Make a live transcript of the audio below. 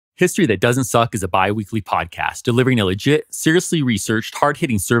History That Doesn't Suck is a bi-weekly podcast delivering a legit, seriously researched,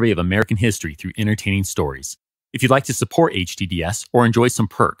 hard-hitting survey of American history through entertaining stories. If you'd like to support HTDS or enjoy some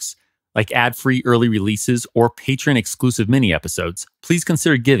perks, like ad-free early releases or patron-exclusive mini-episodes, please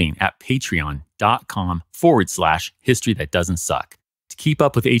consider giving at patreon.com/History That Doesn't Suck. To keep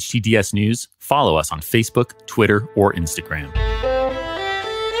up with HTDS news, follow us on Facebook, Twitter, or Instagram.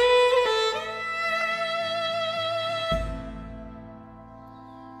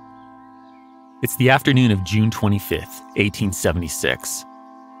 It's the afternoon of June 25th, 1876.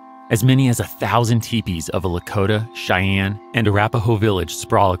 As many as 1,000 teepees of a Lakota, Cheyenne, and Arapaho village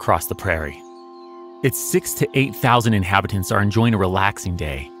sprawl across the prairie. Its 6,000 to 8,000 inhabitants are enjoying a relaxing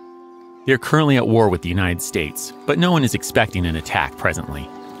day. They are currently at war with the United States, but no one is expecting an attack presently.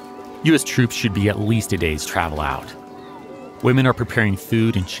 U.S. troops should be at least a day's travel out. Women are preparing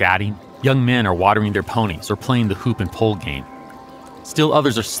food and chatting. Young men are watering their ponies or playing the hoop and pole game. Still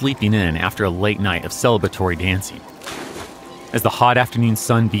others are sleeping in after a late night of celebratory dancing. As the hot afternoon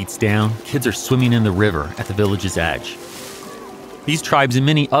sun beats down, kids are swimming in the river at the village's edge. These tribes and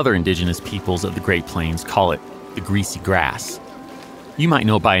many other indigenous peoples of the Great Plains call it the Greasy Grass. You might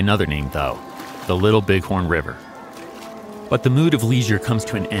know it by another name, though, the Little Bighorn River. But the mood of leisure comes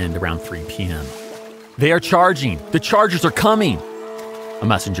to an end around 3 p.m. They are charging! The Chargers are coming! A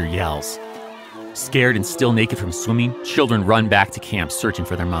messenger yells. Scared and still naked from swimming, children run back to camp searching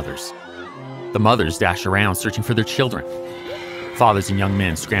for their mothers. The mothers dash around searching for their children. Fathers and young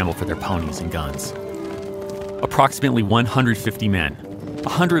men scramble for their ponies and guns. Approximately 150 men,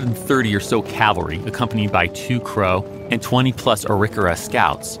 130 or so cavalry accompanied by 2 Crow and 20-plus Arikara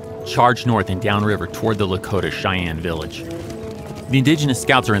scouts, charge north and downriver toward the Lakota Cheyenne village. The indigenous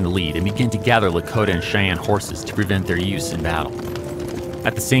scouts are in the lead and begin to gather Lakota and Cheyenne horses to prevent their use in battle.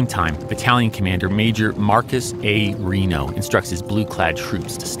 At the same time, Battalion Commander Major Marcus A. Reno instructs his blue-clad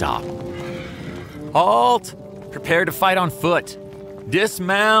troops to stop. "Halt! Prepare to fight on foot!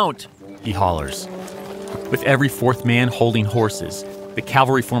 Dismount!" he hollers. With every 4th man holding horses, the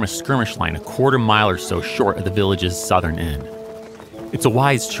cavalry form a skirmish line a quarter mile or so short of the village's southern end. It's a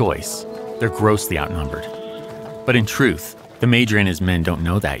wise choice. They're grossly outnumbered. But in truth, the major and his men don't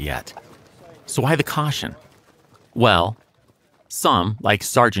know that yet. So why the caution? Well, some, like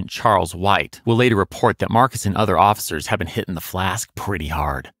Sergeant Charles White, will later report that Marcus and other officers have been hitting the flask pretty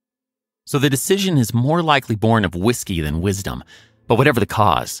hard. So the decision is more likely born of whiskey than wisdom, but whatever the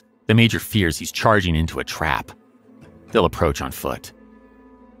cause, the major fears he's charging into a trap. They'll approach on foot.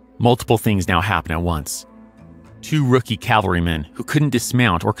 Multiple things now happen at once. 2 rookie cavalrymen who couldn't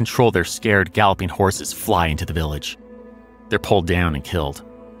dismount or control their scared, galloping horses fly into the village. They're pulled down and killed.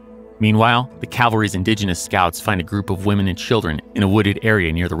 Meanwhile, the cavalry's indigenous scouts find a group of women and children in a wooded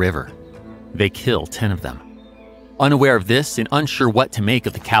area near the river. They kill 10 of them. Unaware of this and unsure what to make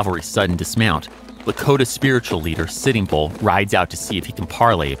of the cavalry's sudden dismount, Lakota spiritual leader Sitting Bull rides out to see if he can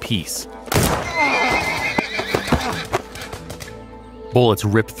parlay a peace. Bullets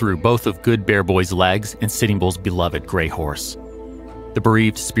rip through both of Good Bear Boy's legs and Sitting Bull's beloved gray horse. The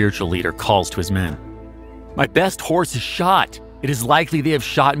bereaved spiritual leader calls to his men. "My best horse is shot. It is likely they have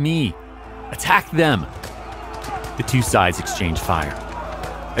shot me. Attack them!" The 2 sides exchange fire.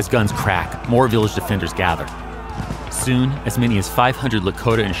 As guns crack, more village defenders gather. Soon, as many as 500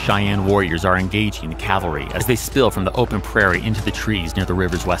 Lakota and Cheyenne warriors are engaging the cavalry as they spill from the open prairie into the trees near the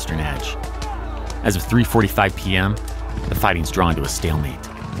river's western edge. As of 3:45 p.m., the fighting's drawn to a stalemate.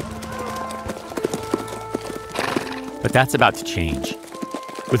 But that's about to change.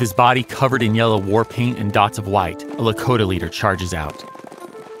 With his body covered in yellow war paint and dots of white, a Lakota leader charges out.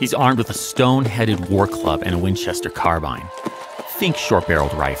 He's armed with a stone-headed war club and a Winchester carbine. Think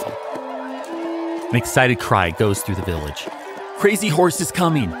short-barreled rifle. An excited cry goes through the village. "Crazy Horse is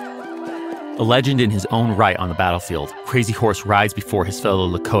coming!" A legend in his own right on the battlefield, Crazy Horse rides before his fellow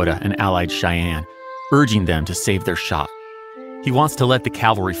Lakota and allied Cheyenne, urging them to save their shot. He wants to let the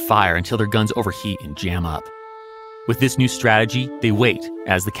cavalry fire until their guns overheat and jam up. With this new strategy, they wait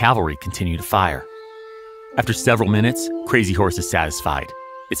as the cavalry continue to fire. After several minutes, Crazy Horse is satisfied.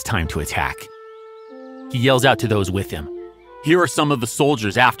 It's time to attack. He yells out to those with him, "Here are some of the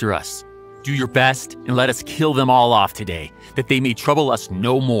soldiers after us. Do your best and let us kill them all off today, that they may trouble us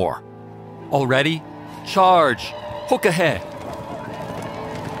no more. All ready? Charge! Hook ahead!"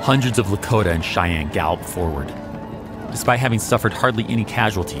 Hundreds of Lakota and Cheyenne gallop forward. Despite having suffered hardly any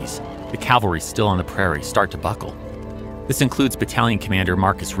casualties, the cavalry still on the prairie start to buckle. This includes Battalion Commander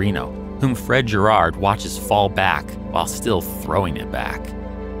Marcus Reno, whom Fred Gerard watches fall back while still throwing it back.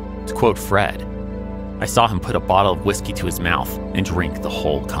 To quote Fred, "I saw him put a bottle of whiskey to his mouth and drink the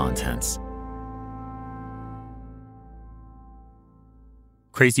whole contents."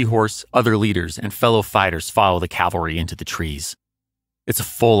 Crazy Horse, other leaders, and fellow fighters follow the cavalry into the trees. It's a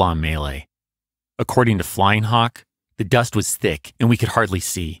full-on melee. According to Flying Hawk, the dust was thick and we could hardly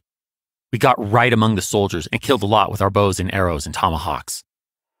see. We got right among the soldiers and killed a lot with our bows and arrows and tomahawks.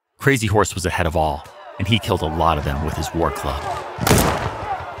 Crazy Horse was ahead of all, and he killed a lot of them with his war club.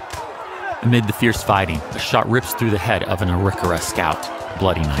 Amid the fierce fighting, a shot rips through the head of an Arikara scout,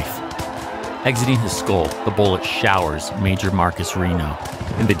 bloody knife. Exiting his skull, the bullet showers Major Marcus Reno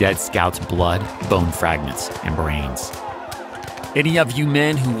and the dead scout's blood, bone fragments, and brains. "Any of you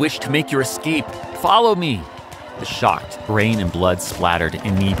men who wish to make your escape, follow me!" The shocked, brain and blood-splattered,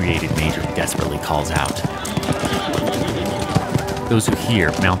 inebriated Major desperately calls out. Those who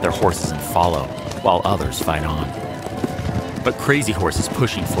hear mount their horses and follow, while others fight on. But Crazy Horse is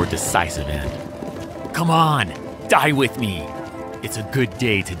pushing for a decisive end. "Come on, die with me! It's a good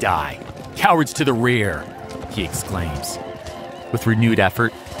day to die. Cowards to the rear!" he exclaims. With renewed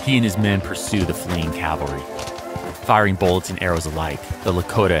effort, he and his men pursue the fleeing cavalry. Firing bullets and arrows alike, the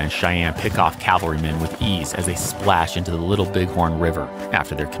Lakota and Cheyenne pick off cavalrymen with ease as they splash into the Little Bighorn River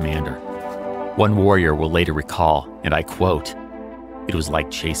after their commander. One warrior will later recall, and I quote, "It was like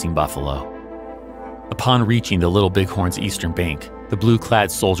chasing buffalo." Upon reaching the Little Bighorn's eastern bank, the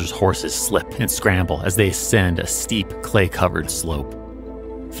blue-clad soldiers' horses slip and scramble as they ascend a steep, clay-covered slope.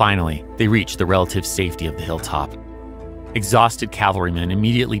 Finally, they reach the relative safety of the hilltop. Exhausted cavalrymen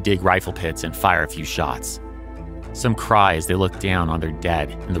immediately dig rifle pits and fire a few shots. Some cry as they look down on their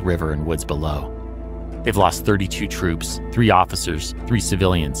dead in the river and woods below. They've lost 32 troops, 3 officers, 3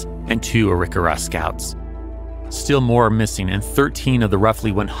 civilians, and 2 Arikara scouts. Still more are missing, and 13 of the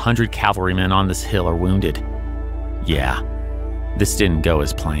roughly 100 cavalrymen on this hill are wounded. Yeah, this didn't go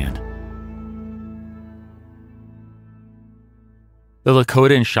as planned. The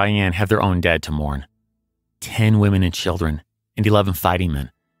Lakota and Cheyenne have their own dead to mourn. 10 women and children, and 11 fighting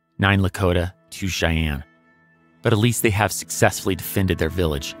men, 9 Lakota, 2 Cheyenne. But at least they have successfully defended their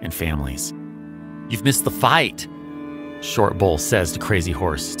village and families. "You've missed the fight," Short Bull says to Crazy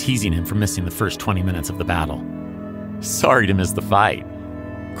Horse, teasing him for missing the first 20 minutes of the battle. "Sorry to miss the fight,"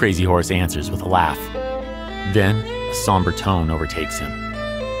 Crazy Horse answers with a laugh. Then, a somber tone overtakes him.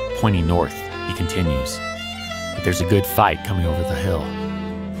 Pointing north, he continues, "But there's a good fight coming over the hill.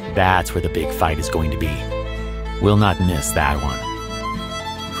 That's where the big fight is going to be. We'll not miss that one."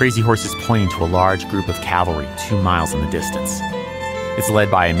 Crazy Horse is pointing to a large group of cavalry 2 miles in the distance. It's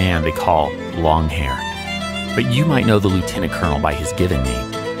led by a man they call Longhair. But you might know the lieutenant colonel by his given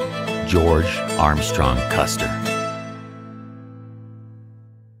name, George Armstrong Custer.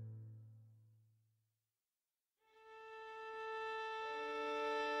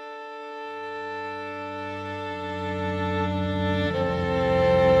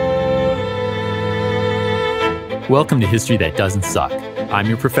 Welcome to History That Doesn't Suck. I'm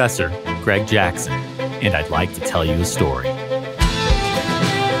your professor, Greg Jackson, and I'd like to tell you a story.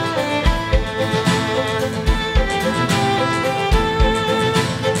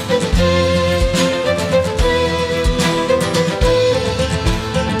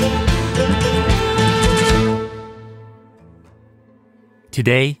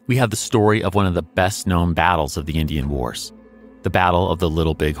 Today, we have the story of one of the best-known battles of the Indian Wars, the Battle of the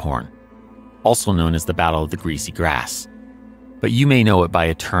Little Bighorn, also known as the Battle of the Greasy Grass. But you may know it by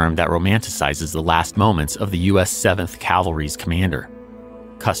a term that romanticizes the last moments of the U.S. 7th Cavalry's commander,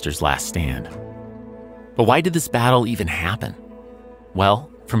 Custer's last stand. But why did this battle even happen? Well,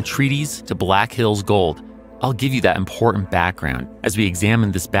 from treaties to Black Hills gold, I'll give you that important background as we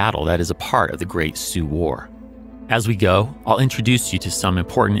examine this battle that is a part of the Great Sioux War. As we go, I'll introduce you to some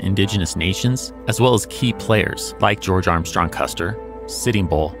important indigenous nations, as well as key players like George Armstrong Custer, Sitting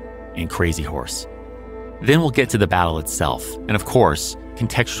Bull, and Crazy Horse. Then we'll get to the battle itself, and of course,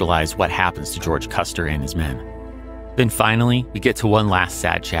 contextualize what happens to George Custer and his men. Then finally, we get to one last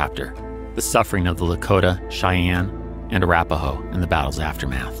sad chapter, the suffering of the Lakota, Cheyenne, and Arapaho in the battle's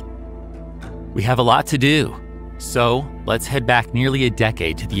aftermath. We have a lot to do, so let's head back nearly a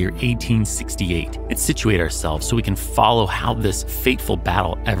decade to the year 1868 and situate ourselves so we can follow how this fateful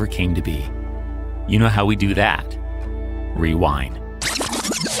battle ever came to be. You know how we do that? Rewind.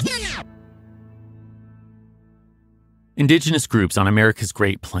 Indigenous groups on America's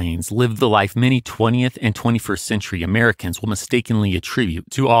Great Plains lived the life many 20th and 21st century Americans will mistakenly attribute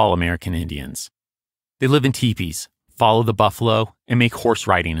to all American Indians. They live in teepees, follow the buffalo, and make horse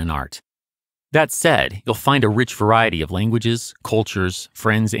riding an art. That said, you'll find a rich variety of languages, cultures,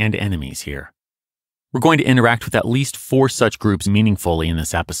 friends, and enemies here. We're going to interact with at least 4 such groups meaningfully in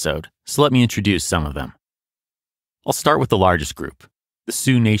this episode, so let me introduce some of them. I'll start with the largest group, the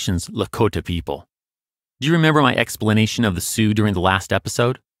Sioux Nation's Lakota people. Do you remember my explanation of the Sioux during the last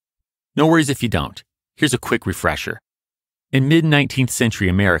episode? No worries if you don't. Here's a quick refresher. In mid-19th century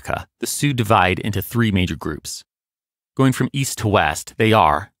America, the Sioux divide into three major groups. Going from east to west, they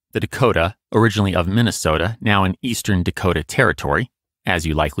are the Dakota, originally of Minnesota, now in eastern Dakota Territory, as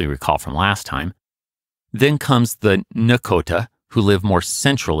you likely recall from last time. Then comes the Nakota, who live more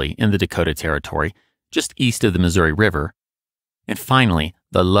centrally in the Dakota Territory, just east of the Missouri River. And finally,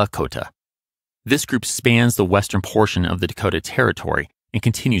 the Lakota. This group spans the western portion of the Dakota Territory and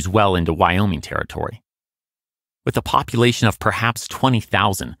continues well into Wyoming Territory. With a population of perhaps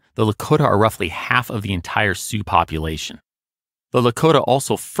 20,000, the Lakota are roughly half of the entire Sioux population. The Lakota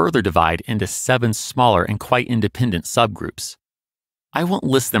also further divide into 7 smaller and quite independent subgroups. I won't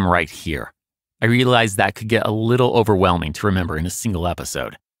list them right here. I realize that could get a little overwhelming to remember in a single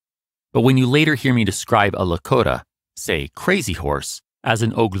episode. But when you later hear me describe a Lakota, say Crazy Horse, as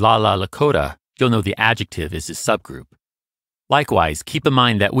an Oglala Lakota, you'll know the adjective is his subgroup. Likewise, keep in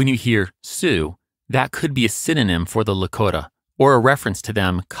mind that when you hear Sioux, that could be a synonym for the Lakota, or a reference to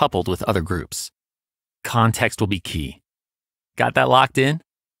them coupled with other groups. Context will be key. Got that locked in?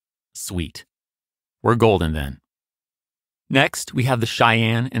 Sweet. We're golden then. Next, we have the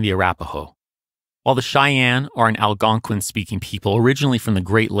Cheyenne and the Arapaho. While the Cheyenne are an Algonquin-speaking people originally from the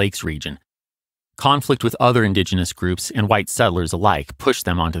Great Lakes region, conflict with other indigenous groups and white settlers alike pushed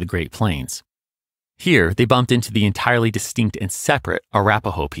them onto the Great Plains. Here, they bumped into the entirely distinct and separate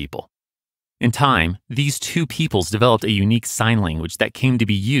Arapaho people. In time, these two peoples developed a unique sign language that came to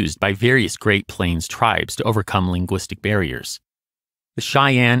be used by various Great Plains tribes to overcome linguistic barriers. The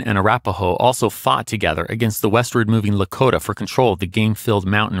Cheyenne and Arapaho also fought together against the westward-moving Lakota for control of the game-filled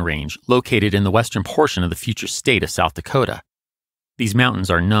mountain range located in the western portion of the future state of South Dakota. These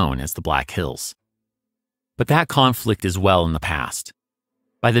mountains are known as the Black Hills. But that conflict is well in the past.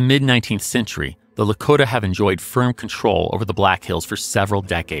 By the mid-19th century, the Lakota have enjoyed firm control over the Black Hills for several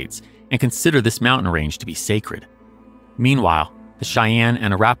decades and consider this mountain range to be sacred. Meanwhile, the Cheyenne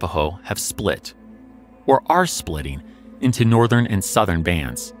and Arapaho have split, or are splitting, into northern and southern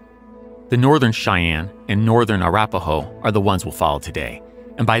bands. The northern Cheyenne and northern Arapaho are the ones we'll follow today,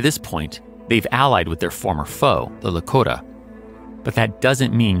 and by this point, they've allied with their former foe, the Lakota. But that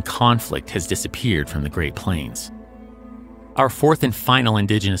doesn't mean conflict has disappeared from the Great Plains. Our fourth and final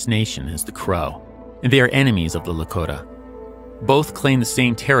indigenous nation is the Crow, and they are enemies of the Lakota. Both claim the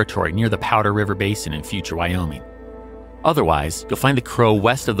same territory near the Powder River Basin in future Wyoming. Otherwise, you'll find the Crow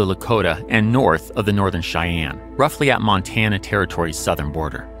west of the Lakota and north of the northern Cheyenne, roughly at Montana Territory's southern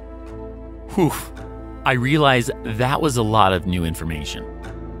border. Whew, I realize that was a lot of new information.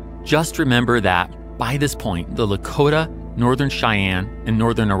 Just remember that, by this point, the Lakota, northern Cheyenne, and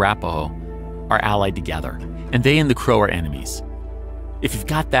northern Arapaho are allied together, and they and the Crow are enemies. If you've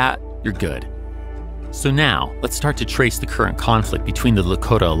got that, you're good. So now, let's start to trace the current conflict between the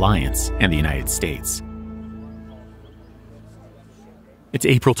Lakota Alliance and the United States. It's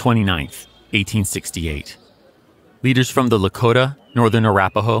April 29th, 1868. Leaders from the Lakota, Northern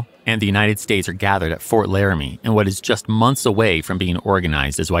Arapaho, and the United States are gathered at Fort Laramie in what is just months away from being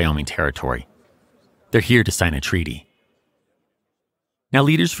organized as Wyoming Territory. They're here to sign a treaty. Now,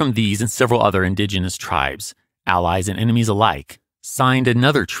 leaders from these and several other indigenous tribes, allies and enemies alike, signed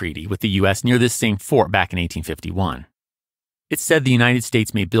another treaty with the U.S. near this same fort back in 1851. It said the United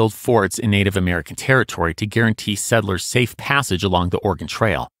States may build forts in Native American territory to guarantee settlers safe passage along the Oregon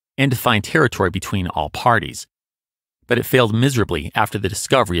Trail and define territory between all parties. But it failed miserably after the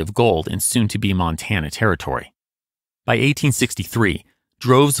discovery of gold in soon-to-be Montana territory. By 1863,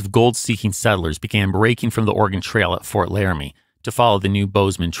 droves of gold-seeking settlers began breaking from the Oregon Trail at Fort Laramie to follow the new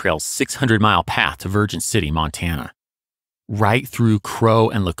Bozeman Trail's 600-mile path to Virgin City, Montana, right through Crow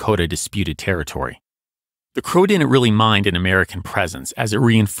and Lakota disputed territory. The Crow didn't really mind an American presence as it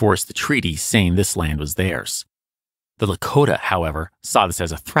reinforced the treaty saying this land was theirs. The Lakota, however, saw this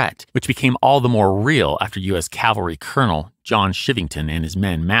as a threat, which became all the more real after U.S. Cavalry Colonel John Shivington and his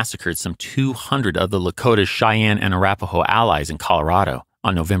men massacred some 200 of the Lakota's Cheyenne and Arapaho allies in Colorado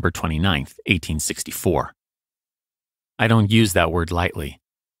on November 29, 1864. I don't use that word lightly.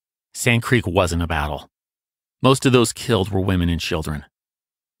 Sand Creek wasn't a battle. Most of those killed were women and children.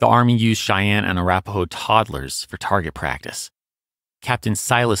 The Army used Cheyenne and Arapaho toddlers for target practice. Captain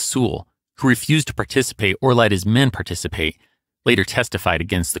Silas Sewell, who refused to participate or let his men participate, later testified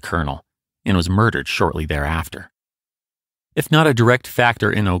against the colonel and was murdered shortly thereafter. If not a direct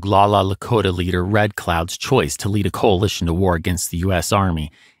factor in Oglala Lakota leader Red Cloud's choice to lead a coalition to war against the U.S.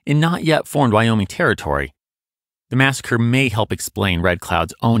 Army in not yet formed Wyoming Territory, the massacre may help explain Red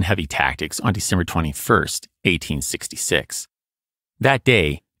Cloud's own heavy tactics on December 21, 1866. That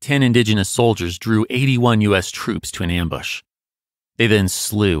day, 10 indigenous soldiers drew 81 U.S. troops to an ambush. They then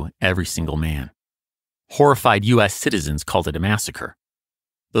slew every single man. Horrified U.S. citizens called it a massacre.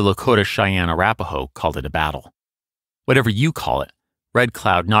 The Lakota, Cheyenne, Arapaho called it a battle. Whatever you call it, Red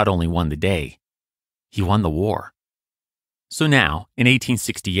Cloud not only won the day, he won the war. So now, in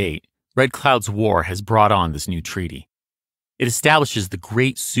 1868, Red Cloud's war has brought on this new treaty. It establishes the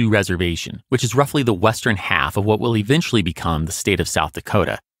Great Sioux Reservation, which is roughly the western half of what will eventually become the state of South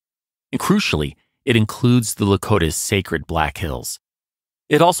Dakota. And crucially, it includes the Lakota's sacred Black Hills.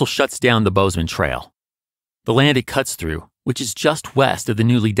 It also shuts down the Bozeman Trail. The land it cuts through, which is just west of the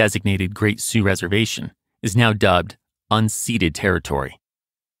newly designated Great Sioux Reservation, is now dubbed unceded territory.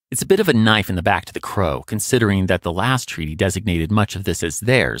 It's a bit of a knife in the back to the Crow, considering that the last treaty designated much of this as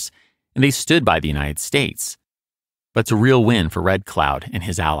theirs, and they stood by the United States. But it's a real win for Red Cloud and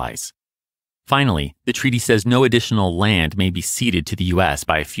his allies. Finally, the treaty says no additional land may be ceded to the U.S.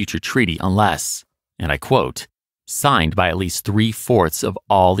 by a future treaty unless, and I quote, signed by at least 3/4 of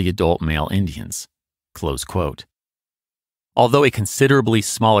all the adult male Indians, close quote. Although a considerably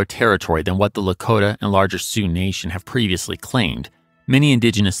smaller territory than what the Lakota and larger Sioux Nation have previously claimed, many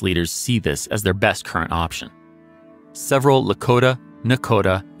indigenous leaders see this as their best current option. Several Lakota,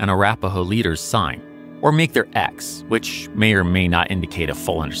 Nakota, and Arapaho leaders sign, or make their X, which may or may not indicate a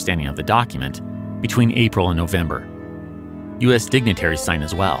full understanding of the document, between April and November. U.S. dignitaries sign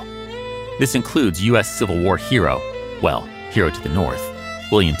as well. This includes U.S. Civil War hero to the north,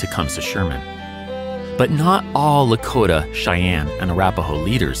 William Tecumseh Sherman. But not all Lakota, Cheyenne, and Arapaho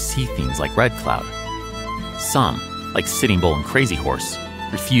leaders see things like Red Cloud. Some, like Sitting Bull and Crazy Horse,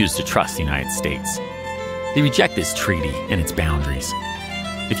 refuse to trust the United States. They reject this treaty and its boundaries.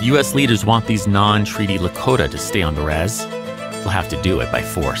 If U.S. leaders want these non-treaty Lakota to stay on the res, they'll have to do it by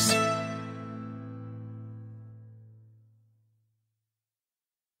force.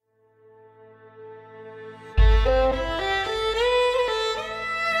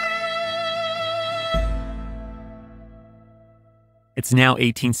 It's now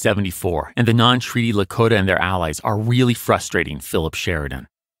 1874, and the non-treaty Lakota and their allies are really frustrating Philip Sheridan.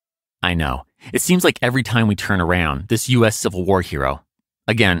 I know, it seems like every time we turn around, this U.S. Civil War hero,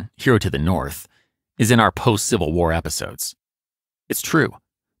 again, hero to the north, is in our post-Civil War episodes. It's true.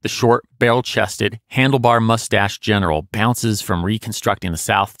 The short, barrel-chested, handlebar-mustached general bounces from reconstructing the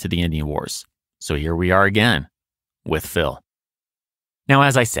South to the Indian Wars. So here we are again, with Phil. Now,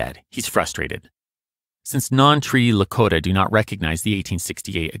 as I said, he's frustrated. Since non-treaty Lakota do not recognize the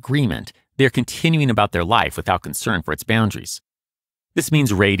 1868 agreement, they are continuing about their life without concern for its boundaries. This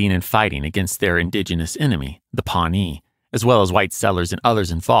means raiding and fighting against their indigenous enemy, the Pawnee, as well as white settlers and others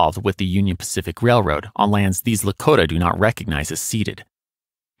involved with the Union Pacific Railroad on lands these Lakota do not recognize as ceded.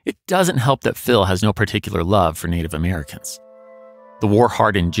 It doesn't help that Phil has no particular love for Native Americans. The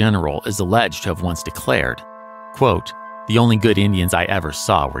war-hardened general is alleged to have once declared, quote, "The only good Indians I ever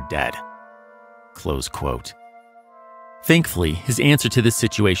saw were dead." Close quote. Thankfully, his answer to this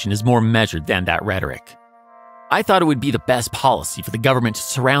situation is more measured than that rhetoric. "I thought it would be the best policy for the government to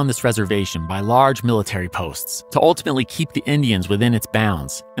surround this reservation by large military posts to ultimately keep the Indians within its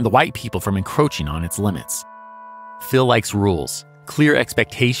bounds and the white people from encroaching on its limits." Phil likes rules, clear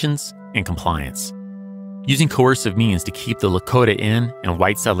expectations, and compliance. Using coercive means to keep the Lakota in and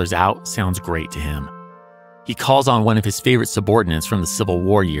white settlers out sounds great to him. He calls on one of his favorite subordinates from the Civil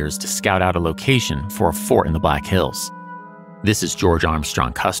War years to scout out a location for a fort in the Black Hills. This is George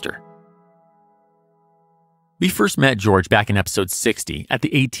Armstrong Custer. We first met George back in episode 60 at the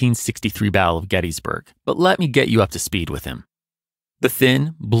 1863 Battle of Gettysburg, but let me get you up to speed with him. The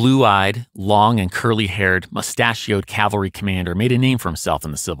thin, blue-eyed, long and curly-haired, mustachioed cavalry commander made a name for himself in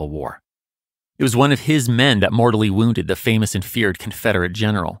the Civil War. It was one of his men that mortally wounded the famous and feared Confederate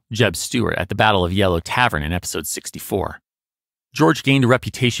general, Jeb Stuart, at the Battle of Yellow Tavern in episode 64. George gained a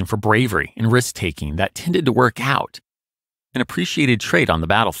reputation for bravery and risk-taking that tended to work out, an appreciated trait on the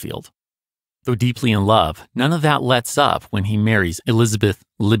battlefield. Though deeply in love, none of that lets up when he marries Elizabeth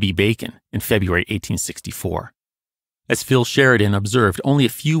Libby Bacon in February 1864. As Phil Sheridan observed only a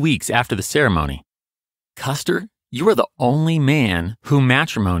few weeks after the ceremony, "Custer, you are the only man whom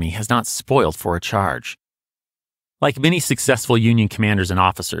matrimony has not spoiled for a charge." Like many successful Union commanders and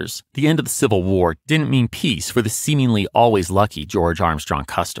officers, the end of the Civil War didn't mean peace for the seemingly always lucky George Armstrong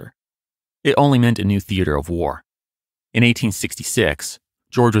Custer. It only meant a new theater of war. In 1866,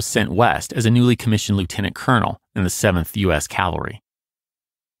 George was sent west as a newly commissioned lieutenant colonel in the 7th U.S. Cavalry.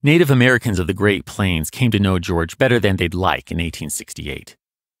 Native Americans of the Great Plains came to know George better than they'd like in 1868.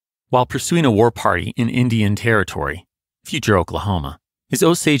 While pursuing a war party in Indian Territory, future Oklahoma, his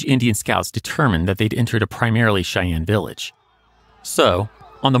Osage Indian scouts determined that they'd entered a primarily Cheyenne village. So,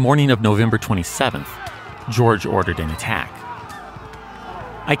 On the morning of November 27th, George ordered an attack.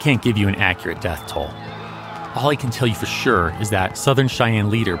 I can't give you an accurate death toll. All I can tell you for sure is that Southern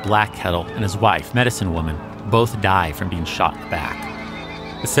Cheyenne leader Black Kettle and his wife, Medicine Woman, both died from being shot in the back.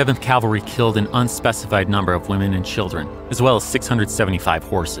 The 7th Cavalry killed an unspecified number of women and children, as well as 675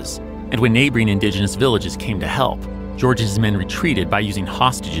 horses. And when neighboring indigenous villages came to help, George and his men retreated by using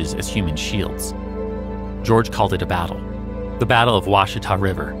hostages as human shields. George called it a battle, the Battle of Washita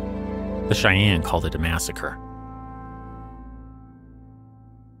River. The Cheyenne called it a massacre.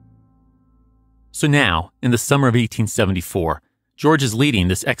 So now, in the summer of 1874, George is leading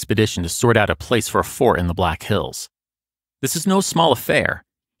this expedition to sort out a place for a fort in the Black Hills. This is no small affair.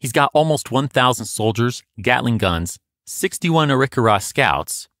 He's got almost 1,000 soldiers, Gatling guns, 61 Arikara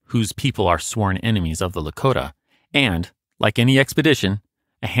scouts, whose people are sworn enemies of the Lakota, and, like any expedition,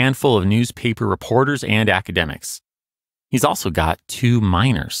 a handful of newspaper reporters and academics. He's also got 2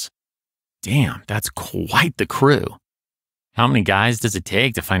 miners. Damn, that's quite the crew. How many guys does it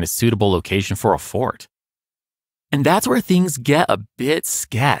take to find a suitable location for a fort? And that's where things get a bit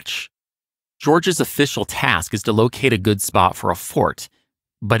sketch. George's official task is to locate a good spot for a fort,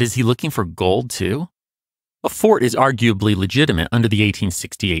 but is he looking for gold too? A fort is arguably legitimate under the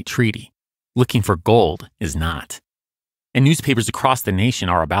 1868 treaty. Looking for gold is not. And newspapers across the nation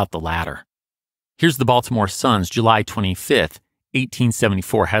are about the latter. Here's the Baltimore Sun's July 25th,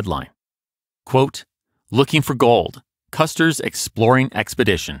 1874 headline. Quote, "Looking for gold. Custer's exploring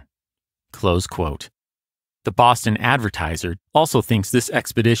expedition." Close quote. The Boston Advertiser also thinks this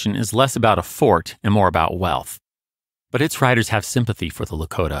expedition is less about a fort and more about wealth. But its writers have sympathy for the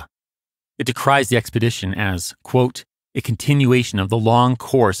Lakota. It decries the expedition as, quote, "a continuation of the long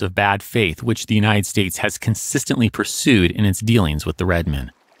course of bad faith which the United States has consistently pursued in its dealings with the red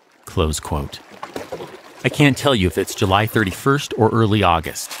men." Close quote. I can't tell you if it's July 31st or early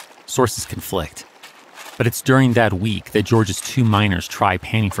August. Sources conflict. But it's during that week that George's 2 miners try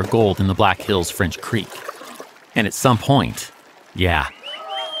panning for gold in the Black Hills French Creek. And at some point, yeah,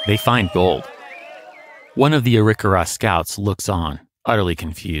 they find gold. One of the Arikara scouts looks on, utterly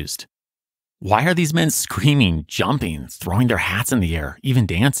confused. Why are these men screaming, jumping, throwing their hats in the air, even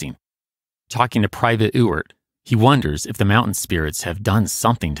dancing? Talking to Private Ewart, he wonders if the mountain spirits have done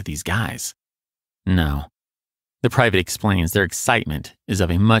something to these guys. No. The private explains their excitement is of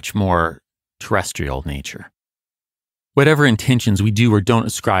a much more terrestrial nature. Whatever intentions we do or don't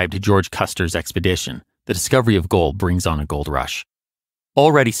ascribe to George Custer's expedition, the discovery of gold brings on a gold rush.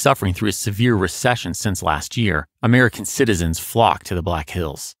 Already suffering through a severe recession since last year, American citizens flock to the Black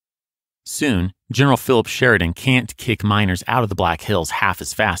Hills. Soon, General Philip Sheridan can't kick miners out of the Black Hills half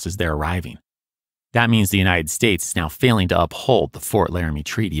as fast as they're arriving. That means the United States is now failing to uphold the Fort Laramie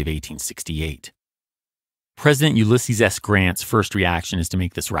Treaty of 1868. President Ulysses S. Grant's first reaction is to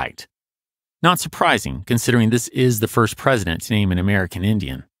make this right. Not surprising, considering this is the first president to name an American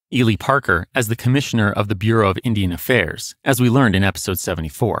Indian, Ely Parker, as the Commissioner of the Bureau of Indian Affairs, as we learned in episode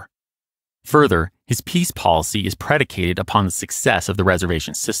 74. Further, his peace policy is predicated upon the success of the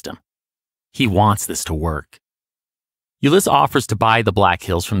reservation system. He wants this to work. Ulysses offers to buy the Black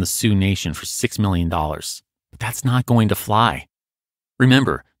Hills from the Sioux Nation for $6 million, but that's not going to fly.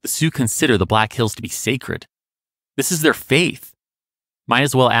 Remember, the Sioux consider the Black Hills to be sacred. This is their faith. Might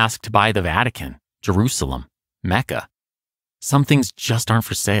as well ask to buy the Vatican, Jerusalem, Mecca. Some things just aren't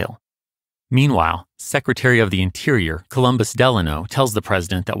for sale. Meanwhile, Secretary of the Interior, Columbus Delano, tells the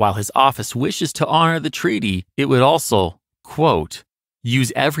president that while his office wishes to honor the treaty, it would also, quote,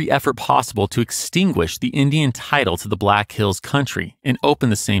 "use every effort possible to extinguish the Indian title to the Black Hills country and open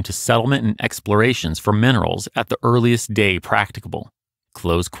the same to settlement and explorations for minerals at the earliest day practicable."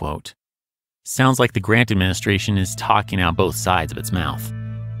 Close quote. Sounds like the Grant administration is talking out both sides of its mouth.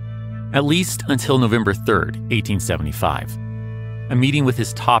 At least until November 3rd, 1875. A meeting with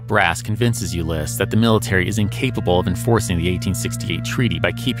his top brass convinces Ulysses that the military is incapable of enforcing the 1868 treaty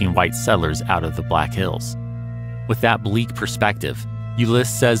by keeping white settlers out of the Black Hills. With that bleak perspective,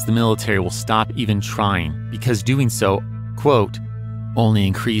 Ulysses says the military will stop even trying because doing so, quote, "only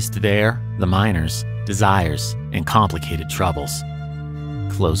increased their, the miners, desires and complicated troubles."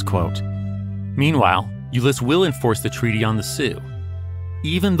 Close quote. Meanwhile, Ulysses will enforce the treaty on the Sioux,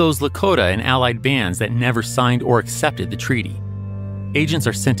 even those Lakota and allied bands that never signed or accepted the treaty. Agents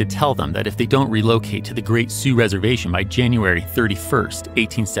are sent to tell them that if they don't relocate to the Great Sioux Reservation by January 31st,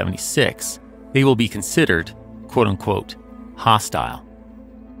 1876, they will be considered, quote-unquote, hostile.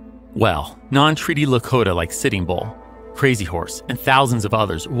 Well, non-treaty Lakota like Sitting Bull, Crazy Horse, and thousands of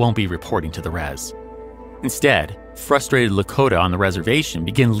others won't be reporting to the res. Instead, frustrated Lakota on the reservation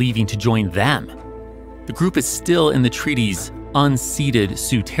begin leaving to join them. The group is still in the treaty's unceded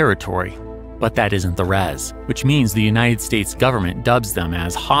Sioux territory, but that isn't the res, which means the United States government dubs them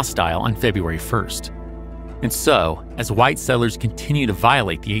as hostile on February 1st. And so, as white settlers continue to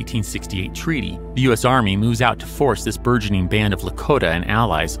violate the 1868 treaty, the U.S. Army moves out to force this burgeoning band of Lakota and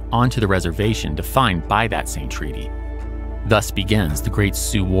allies onto the reservation defined by that same treaty. Thus begins the Great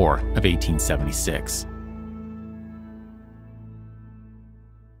Sioux War of 1876.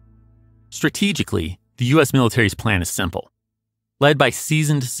 Strategically, the U.S. military's plan is simple. Led by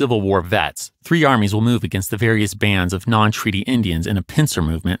seasoned Civil War vets, three armies will move against the various bands of non-treaty Indians in a pincer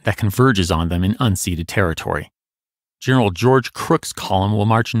movement that converges on them in unceded territory. General George Crook's column will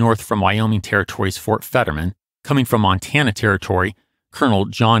march north from Wyoming Territory's Fort Fetterman. Coming from Montana Territory, Colonel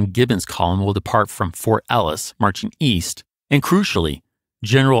John Gibbon's column will depart from Fort Ellis, marching east, and crucially,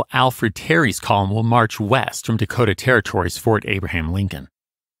 General Alfred Terry's column will march west from Dakota Territory's Fort Abraham Lincoln.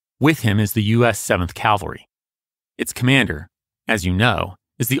 With him is the U.S. 7th Cavalry. Its commander, as you know,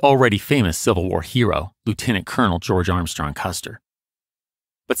 is the already famous Civil War hero, Lieutenant Colonel George Armstrong Custer.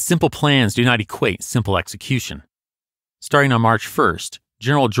 But simple plans do not equate simple execution. Starting on March 1st,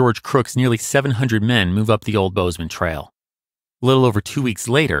 General George Crook's nearly 700 men move up the Old Bozeman Trail. A little over 2 weeks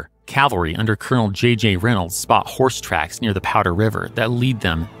later, cavalry under Colonel J.J. Reynolds spot horse tracks near the Powder River that lead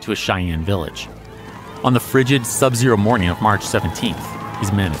them to a Cheyenne village. On the frigid, sub-zero morning of March 17th,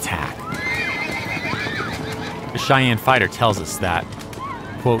 his men attack. A Cheyenne fighter tells us that,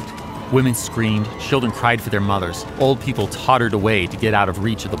 quote, women screamed, children cried for their mothers, old people tottered away to get out of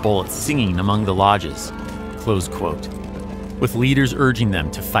reach of the bullets, singing among the lodges, close quote. With leaders urging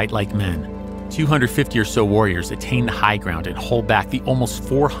them to fight like men, 250 or so warriors attain the high ground and hold back the almost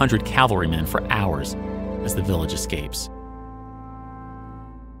 400 cavalrymen for hours as the village escapes.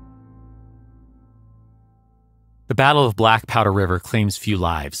 The Battle of Black Powder River claims few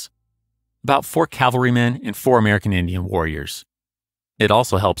lives. About 4 cavalrymen and 4 American Indian warriors. It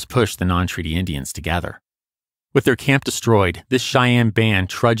also helps push the non-treaty Indians together. With their camp destroyed, this Cheyenne band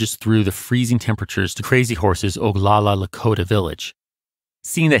trudges through the freezing temperatures to Crazy Horse's Oglala Lakota village.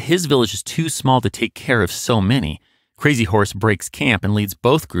 Seeing that his village is too small to take care of so many, Crazy Horse breaks camp and leads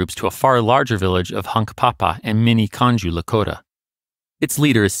both groups to a far larger village of Hunkpapa and Mini Kanju Lakota. Its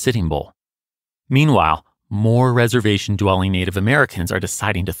leader is Sitting Bull. Meanwhile, more reservation-dwelling Native Americans are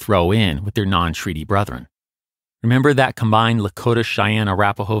deciding to throw in with their non-treaty brethren. Remember that combined Lakota, Cheyenne,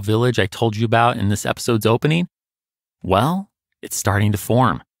 Arapaho village I told you about in this episode's opening? Well, it's starting to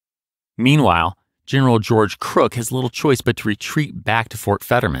form. Meanwhile, General George Crook has little choice but to retreat back to Fort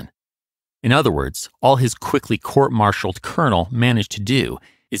Fetterman. In other words, all his quickly court-martialed colonel managed to do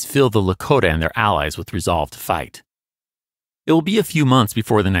is fill the Lakota and their allies with resolve to fight. It will be a few months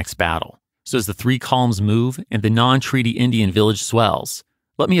before the next battle. So as the 3 columns move and the non-treaty Indian village swells,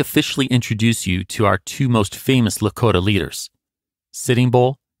 let me officially introduce you to our 2 most famous Lakota leaders, Sitting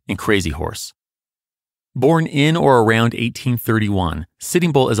Bull and Crazy Horse. Born in or around 1831,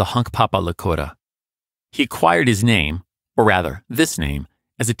 Sitting Bull is a Hunkpapa Lakota. He acquired his name, or rather this name,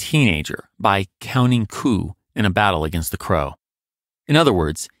 as a teenager by counting coup in a battle against the Crow. In other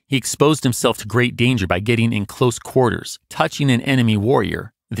words, he exposed himself to great danger by getting in close quarters, touching an enemy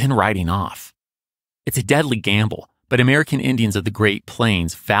warrior, then riding off. It's a deadly gamble, but American Indians of the Great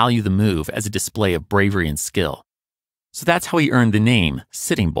Plains value the move as a display of bravery and skill. So that's how he earned the name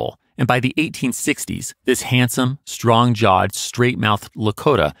Sitting Bull, and by the 1860s, this handsome, strong-jawed, straight-mouthed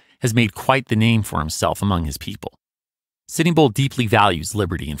Lakota has made quite the name for himself among his people. Sitting Bull deeply values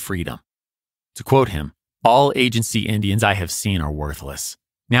liberty and freedom. To quote him, "All agency Indians I have seen are worthless.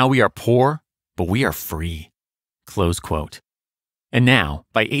 Now we are poor, but we are free." Close quote. And now,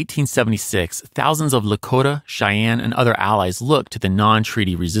 by 1876, thousands of Lakota, Cheyenne, and other allies look to the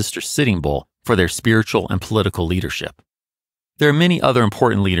non-treaty resistor Sitting Bull for their spiritual and political leadership. There are many other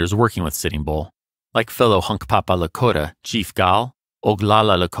important leaders working with Sitting Bull, like fellow Hunkpapa Lakota Chief Gal,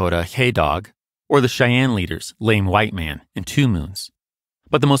 Oglala Lakota Hay-Dog, or the Cheyenne leaders Lame White Man and 2 Moons.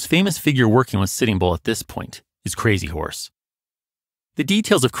 But the most famous figure working with Sitting Bull at this point is Crazy Horse. The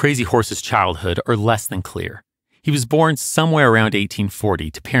details of Crazy Horse's childhood are less than clear. He was born somewhere around 1840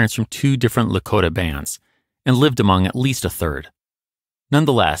 to parents from 2 different Lakota bands and lived among at least a third.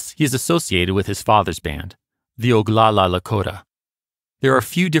 Nonetheless, he is associated with his father's band, the Oglala Lakota. There are a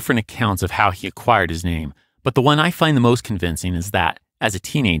few different accounts of how he acquired his name, but the one I find the most convincing is that, as a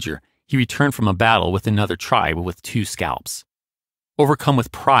teenager, he returned from a battle with another tribe with 2 scalps. Overcome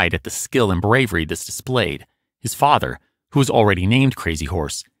with pride at the skill and bravery this displayed, his father, who was already named Crazy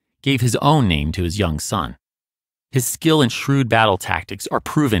Horse, gave his own name to his young son. His skill and shrewd battle tactics are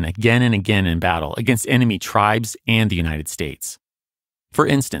proven again and again in battle against enemy tribes and the United States. For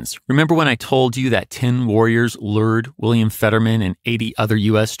instance, remember when I told you that 10 warriors lured William Fetterman and 80 other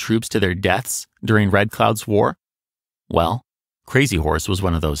U.S. troops to their deaths during Red Cloud's War? Well, Crazy Horse was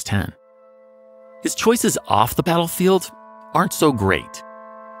one of those 10. His choices off the battlefield aren't so great.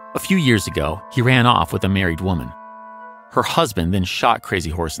 A few years ago, he ran off with a married woman. Her husband then shot Crazy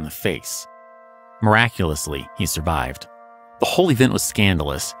Horse in the face. Miraculously, he survived. The whole event was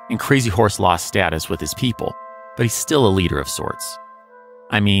scandalous, and Crazy Horse lost status with his people, but he's still a leader of sorts.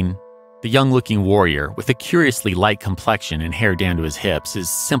 I mean, the young-looking warrior with a curiously light complexion and hair down to his hips is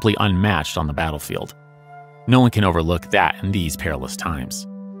simply unmatched on the battlefield. No one can overlook that in these perilous times.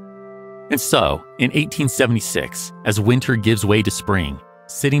 And so, in 1876, as winter gives way to spring,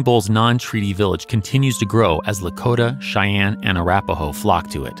 Sitting Bull's non-treaty village continues to grow as Lakota, Cheyenne, and Arapaho flock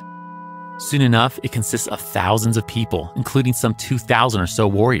to it. Soon enough, it consists of thousands of people, including some 2,000 or so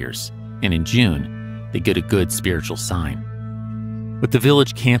warriors, and in June, they get a good spiritual sign. With the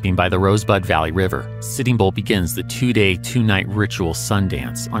village camping by the Rosebud Valley River, Sitting Bull begins the 2-day, 2-night ritual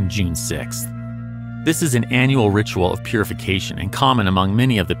Sundance on June 6th. This is an annual ritual of purification and common among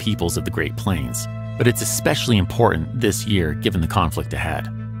many of the peoples of the Great Plains, but it's especially important this year given the conflict ahead.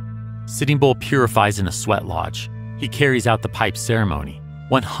 Sitting Bull purifies in a sweat lodge. He carries out the pipe ceremony.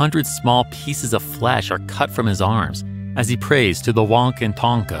 100 small pieces of flesh are cut from his arms as he prays to the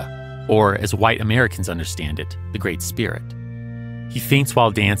Wankantonka, or as white Americans understand it, the Great Spirit. He faints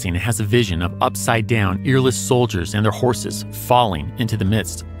while dancing and has a vision of upside-down, earless soldiers and their horses falling into the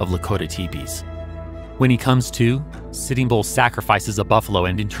midst of Lakota teepees. When he comes to, Sitting Bull sacrifices a buffalo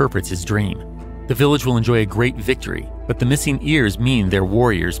and interprets his dream. The village will enjoy a great victory, but the missing ears mean their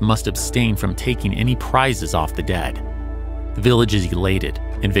warriors must abstain from taking any prizes off the dead. The village is elated,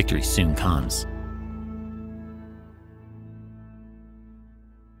 and victory soon comes.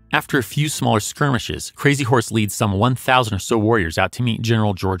 After a few smaller skirmishes, Crazy Horse leads some 1,000 or so warriors out to meet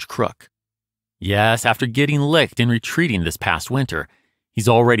General George Crook. Yes, after getting licked and retreating this past winter, he's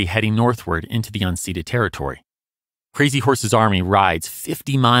already heading northward into the unceded territory. Crazy Horse's army rides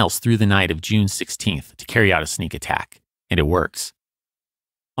 50 miles through the night of June 16th to carry out a sneak attack, and it works.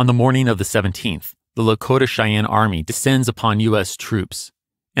 On the morning of the 17th, the Lakota Cheyenne army descends upon U.S. troops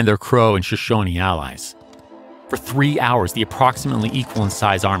and their Crow and Shoshone allies. For 3 hours, the approximately equal in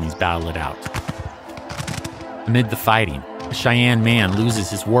size armies battle it out. Amid the fighting, a Cheyenne man loses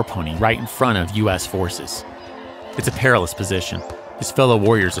his war pony right in front of U.S. forces. It's a perilous position. His fellow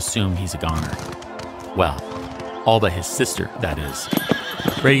warriors assume he's a goner. Well, all but his sister, that is.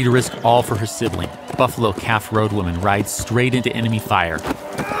 Ready to risk all for her sibling, Buffalo Calf Road woman rides straight into enemy fire,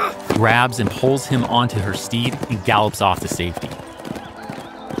 grabs and pulls him onto her steed, and gallops off to safety.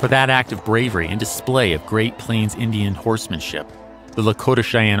 For that act of bravery and display of Great Plains Indian horsemanship, the Lakota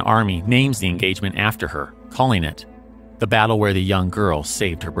Cheyenne Army names the engagement after her, calling it the battle where the young girl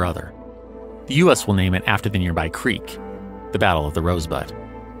saved her brother. The U.S. will name it after the nearby creek, the Battle of the Rosebud.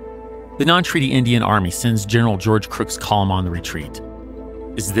 The non-treaty Indian Army sends General George Crook's column on the retreat.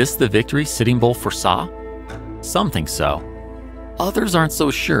 Is this the victory Sitting Bull foresaw? Some think so. Others aren't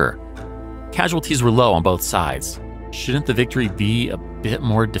so sure. Casualties were low on both sides. Shouldn't the victory be a bit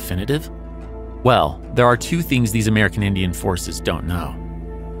more definitive? Well, there are two things these American Indian forces don't know.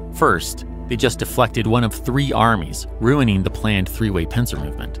 First, they just deflected one of 3 armies, ruining the planned 3-way pincer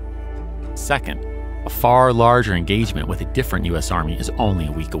movement. Second, a far larger engagement with a different U.S. Army is only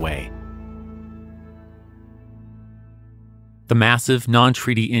a week away. The massive,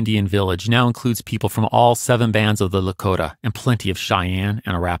 non-treaty Indian village now includes people from all 7 bands of the Lakota and plenty of Cheyenne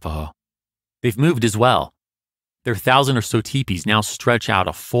and Arapaho. They've moved as well. Their 1,000 or so teepees now stretch out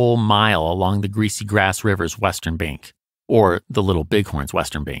a full mile along the Greasy Grass River's western bank, or the Little Bighorn's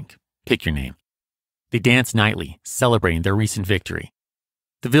western bank. Pick your name. They dance nightly, celebrating their recent victory.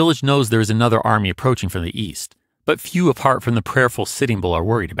 The village knows there is another army approaching from the east, but few apart from the prayerful Sitting Bull are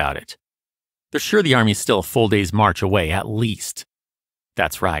worried about it. They're sure the army is still a full day's march away, at least.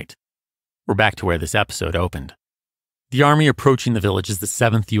 That's right. We're back to where this episode opened. The army approaching the village is the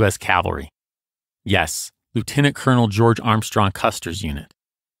 7th U.S. Cavalry. Yes, Lieutenant Colonel George Armstrong Custer's unit.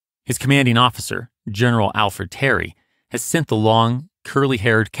 His commanding officer, General Alfred Terry, has sent the long,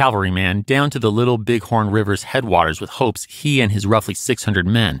 curly-haired cavalryman down to the Little Bighorn River's headwaters with hopes he and his roughly 600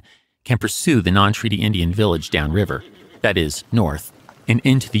 men can pursue the non-treaty Indian village downriver, that is, north, and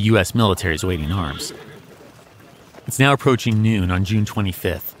into the U.S. military's waiting arms. It's now approaching noon on June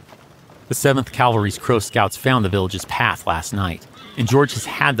 25th. The 7th Cavalry's Crow Scouts found the village's path last night, and George has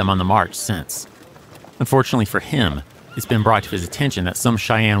had them on the march since. Unfortunately for him, it's been brought to his attention that some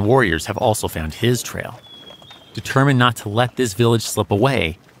Cheyenne warriors have also found his trail. Determined not to let this village slip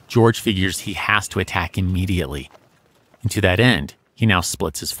away, George figures he has to attack immediately. And to that end, He now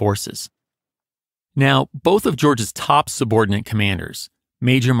splits his forces. Now, both of George's top subordinate commanders,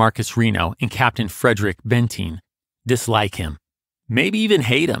 Major Marcus Reno and Captain Frederick Benteen, dislike him, maybe even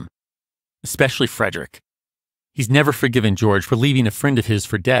hate him, especially Frederick. He's never forgiven George for leaving a friend of his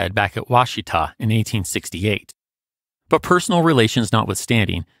for dead back at Washita in 1868. But personal relations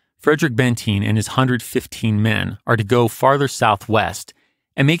notwithstanding, Frederick Benteen and his 115 men are to go farther southwest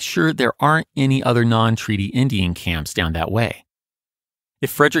and make sure there aren't any other non-treaty Indian camps down that way. If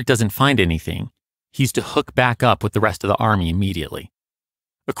Frederick doesn't find anything, he's to hook back up with the rest of the army immediately.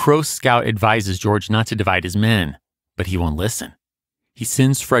 A Crow scout advises George not to divide his men, but he won't listen. He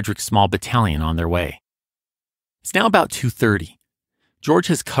sends Frederick's small battalion on their way. It's now about 2:30. George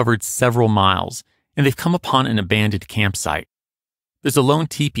has covered several miles, and they've come upon an abandoned campsite. There's a lone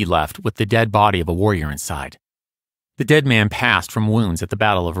teepee left with the dead body of a warrior inside. The dead man passed from wounds at the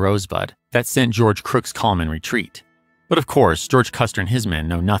Battle of Rosebud that sent George Crook's column in retreat. But of course, George Custer and his men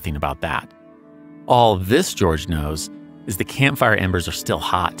know nothing about that. All this George knows is the campfire embers are still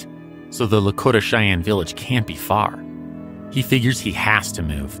hot, so the Lakota Cheyenne village can't be far. He figures he has to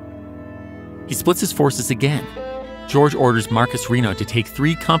move. He splits his forces again. George orders Marcus Reno to take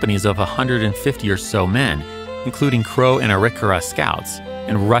 3 companies of 150 or so men, including Crow and Arikara scouts,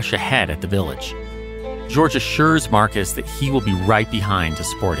 and rush ahead at the village. George assures Marcus that he will be right behind to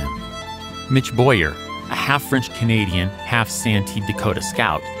support him. Mitch Boyer, a half-French-Canadian, half-Santee Dakota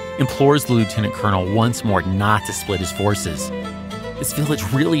scout, implores the lieutenant colonel once more not to split his forces. This village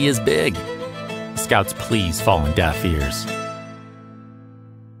really is big. The scout's pleas fall on deaf ears.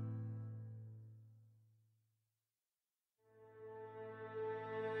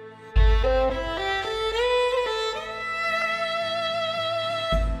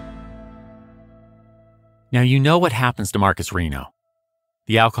 Now you know what happens to Marcus Reno.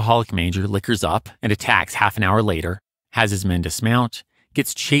 The alcoholic major liquors up and attacks half an hour later, has his men dismount,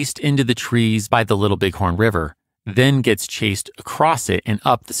 gets chased into the trees by the Little Bighorn River, then gets chased across it and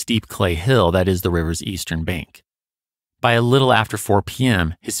up the steep clay hill that is the river's eastern bank. By a little after 4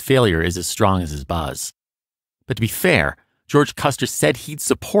 p.m., his failure is as strong as his buzz. But to be fair, George Custer said he'd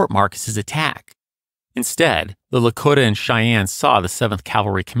support Marcus's attack. Instead, the Lakota and Cheyenne saw the 7th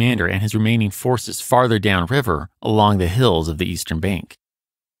Cavalry commander and his remaining forces farther downriver along the hills of the eastern bank.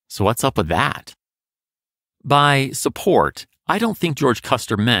 So what's up with that? By support, I don't think George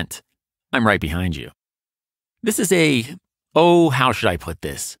Custer meant, I'm right behind you. This is how should I put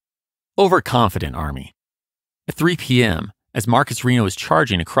this? Overconfident army. At 3 p.m., as Marcus Reno is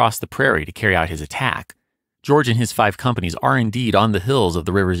charging across the prairie to carry out his attack, George and his 5 companies are indeed on the hills of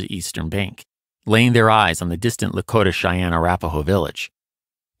the river's eastern bank, laying their eyes on the distant Lakota Cheyenne Arapaho village.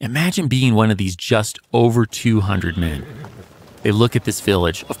 Imagine being one of these just over 200 men. They look at this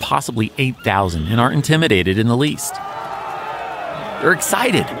village of possibly 8,000 and aren't intimidated in the least. They're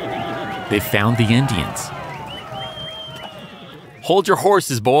excited. They've found the Indians. Hold your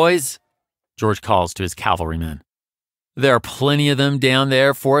horses, boys, George calls to his cavalrymen. There are plenty of them down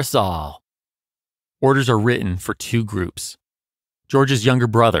there for us all. Orders are written for 2 groups. George's younger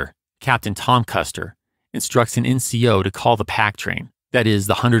brother, Captain Tom Custer, instructs an NCO to call the pack train, that is,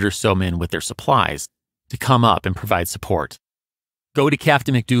 the 100 or so men with their supplies, to come up and provide support. Go to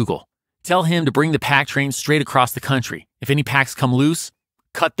Captain McDougal. Tell him to bring the pack train straight across the country. If any packs come loose,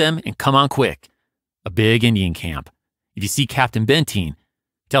 cut them and come on quick. A big Indian camp. If you see Captain Benteen,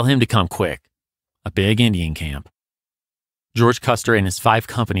 tell him to come quick. A big Indian camp. George Custer and his 5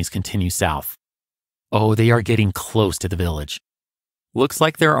 companies continue south. Oh, they are getting close to the village. Looks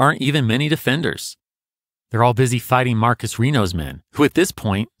like there aren't even many defenders. They're all busy fighting Marcus Reno's men, who at this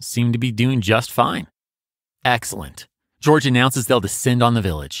point seem to be doing just fine. Excellent. George announces they'll descend on the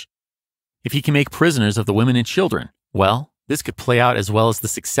village. If he can make prisoners of the women and children, well, this could play out as well as the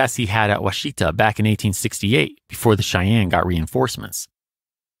success he had at Washita back in 1868 before the Cheyenne got reinforcements.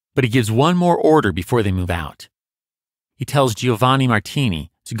 But he gives one more order before they move out. He tells Giovanni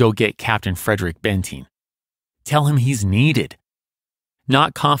Martini to go get Captain Frederick Benteen. Tell him he's needed.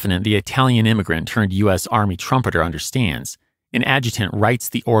 Not confident the Italian immigrant turned U.S. Army trumpeter understands, an adjutant writes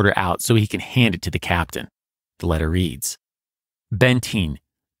the order out so he can hand it to the captain. The letter reads, Benteen,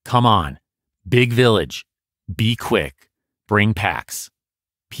 come on. Big village. Be quick. Bring packs.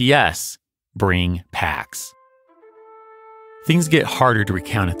 P.S. Bring packs. Things get harder to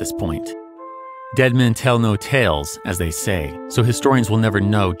recount at this point. Dead men tell no tales, as they say, so historians will never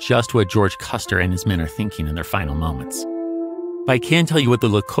know just what George Custer and his men are thinking in their final moments. But I can tell you what the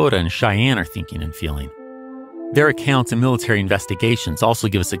Lakota and Cheyenne are thinking and feeling. Their accounts and military investigations also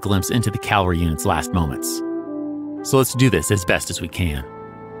give us a glimpse into the cavalry unit's last moments. So let's do this as best as we can.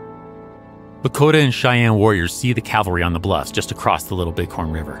 Lakota and Cheyenne warriors see the cavalry on the bluffs just across the Little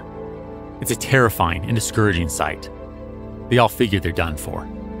Bighorn River. It's a terrifying and discouraging sight. They all figure they're done for.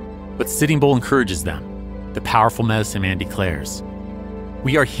 But Sitting Bull encourages them. The powerful medicine man declares,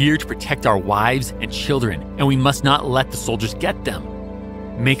 "We are here to protect our wives and children, and we must not let the soldiers get them.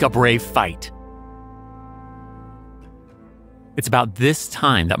 Make a brave fight." It's about this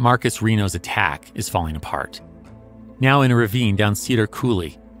time that Marcus Reno's attack is falling apart. Now in a ravine down Cedar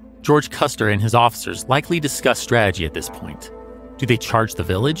Coulee, George Custer and his officers likely discuss strategy at this point. Do they charge the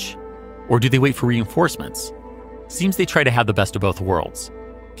village? Or do they wait for reinforcements? Seems they try to have the best of both worlds.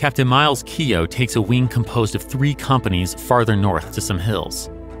 Captain Miles Keogh takes a wing composed of 3 companies farther north to some hills,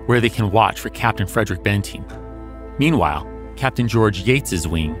 where they can watch for Captain Frederick Benteen. Meanwhile, Captain George Yates's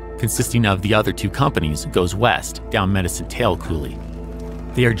wing, consisting of the other 2 companies, goes west down Medicine Tail Coulee.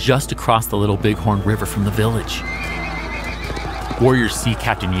 They are just across the Little Bighorn River from the village. Warriors see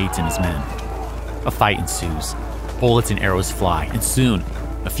Captain Yates and his men. A fight ensues. Bullets and arrows fly, and soon,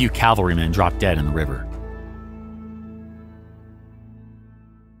 a few cavalrymen drop dead in the river.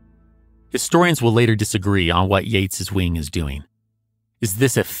 Historians will later disagree on what Yates's wing is doing. Is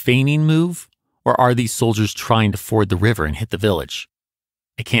this a feigning move, or are these soldiers trying to ford the river and hit the village?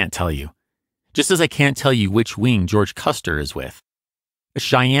 I can't tell you. Just as I can't tell you which wing George Custer is with. A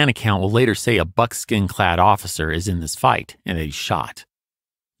Cheyenne account will later say a buckskin-clad officer is in this fight and that he's shot.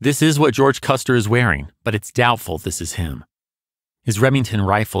 This is what George Custer is wearing, but it's doubtful this is him. His Remington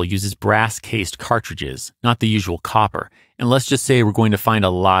rifle uses brass-cased cartridges, not the usual copper, and let's just say we're going to find a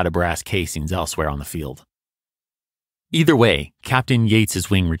lot of brass casings elsewhere on the field. Either way, Captain Yates's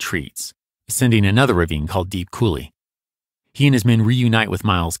wing retreats, ascending another ravine called Deep Coulee. He and his men reunite with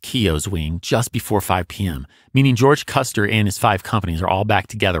Miles Keogh's wing just before 5 p.m., meaning George Custer and his 5 companies are all back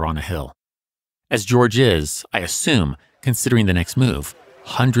together on a hill. As George is, I assume, considering the next move,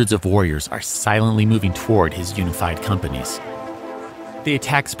 hundreds of warriors are silently moving toward his unified companies. They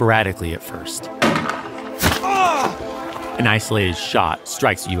attack sporadically at first. An isolated shot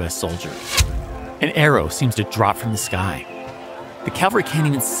strikes a U.S. soldier. An arrow seems to drop from the sky. The cavalry can't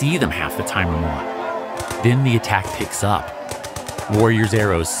even see them half the time or more. Then the attack picks up. Warriors'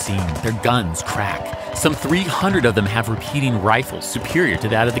 arrows sing, their guns crack. Some 300 of them have repeating rifles superior to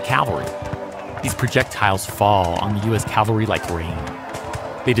that of the cavalry. These projectiles fall on the U.S. cavalry like rain.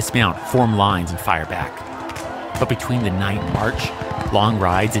 They dismount, form lines, and fire back. But between the night march, long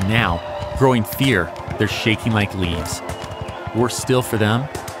rides, and now, growing fear, they're shaking like leaves. Worse still for them,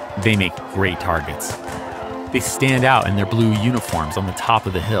 they make great targets. They stand out in their blue uniforms on the top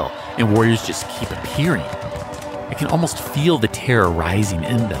of the hill, and warriors just keep appearing. I can almost feel the terror rising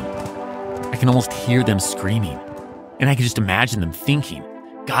in them. I can almost hear them screaming. And I can just imagine them thinking,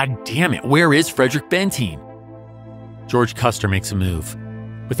 "God damn it, where is Frederick Benteen?" George Custer makes a move.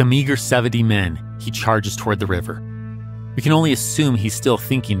 With a meager 70 men, he charges toward the river. We can only assume he's still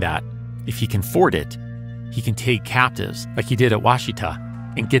thinking that, if he can ford it, he can take captives like he did at Washita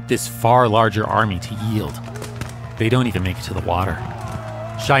and get this far larger army to yield. They don't even make it to the water.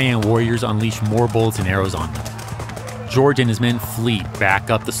 Cheyenne warriors unleash more bullets and arrows on them. George and his men flee back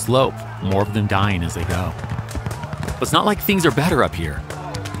up the slope, more of them dying as they go. But it's not like things are better up here.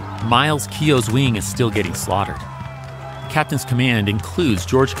 Miles Keogh's wing is still getting slaughtered. The captain's command includes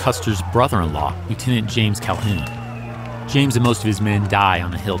George Custer's brother-in-law, Lieutenant James Calhoun. James and most of his men die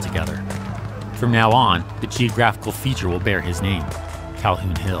on the hill together. From now on, the geographical feature will bear his name,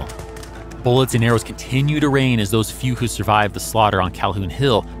 Calhoun Hill. Bullets and arrows continue to rain as those few who survive the slaughter on Calhoun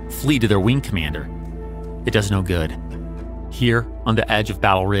Hill flee to their wing commander. It does no good. Here, on the edge of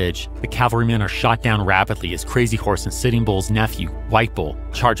Battle Ridge, the cavalrymen are shot down rapidly as Crazy Horse and Sitting Bull's nephew, White Bull,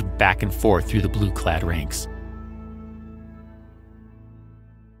 charge back and forth through the blue-clad ranks.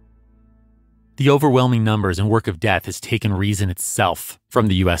 The overwhelming numbers and work of death has taken reason itself from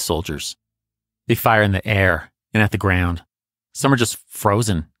the U.S. soldiers. They fire in the air and at the ground. Some are just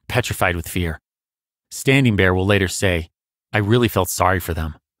frozen, petrified with fear. Standing Bear will later say, "I really felt sorry for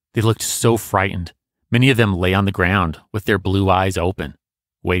them. They looked so frightened. Many of them lay on the ground with their blue eyes open,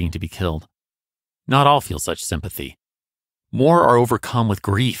 waiting to be killed." Not all feel such sympathy. More are overcome with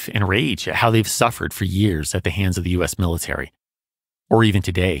grief and rage at how they've suffered for years at the hands of the U.S. military. Or even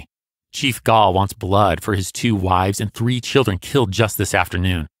today, Chief Gall wants blood for his 2 wives and 3 children killed just this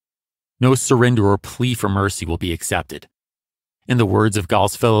afternoon. No surrender or plea for mercy will be accepted. In the words of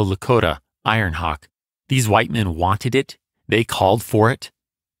Gall's fellow Lakota, Ironhawk, these white men wanted it, they called for it,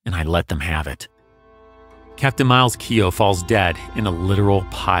 and I let them have it. Captain Miles Keogh falls dead in a literal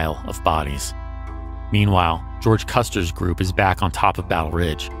pile of bodies. Meanwhile, George Custer's group is back on top of Battle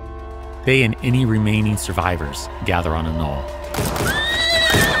Ridge. They and any remaining survivors gather on a knoll.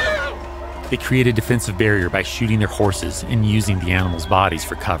 They create a defensive barrier by shooting their horses and using the animals' bodies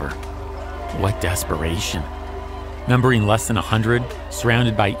for cover. What desperation. Numbering less than 100,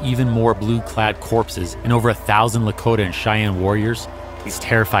 surrounded by even more blue-clad corpses and over 1,000 Lakota and Cheyenne warriors, these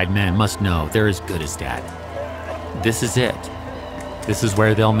terrified men must know they're as good as dead. This is it. This is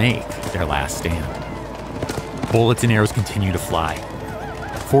where they'll make their last stand. Bullets and arrows continue to fly.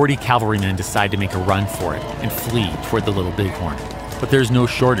 40 cavalrymen decide to make a run for it and flee toward the Little Bighorn, but there's no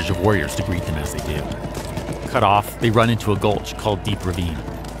shortage of warriors to greet them as they do. Cut off, they run into a gulch called Deep Ravine.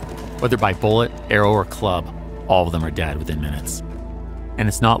 Whether by bullet, arrow, or club, all of them are dead within minutes. And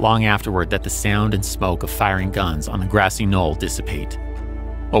it's not long afterward that the sound and smoke of firing guns on the grassy knoll dissipate.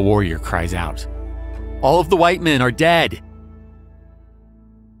 A warrior cries out, "All of the white men are dead!"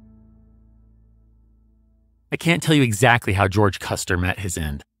 I can't tell you exactly how George Custer met his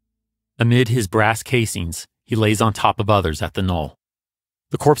end. Amid his brass casings, he lays on top of others at the knoll.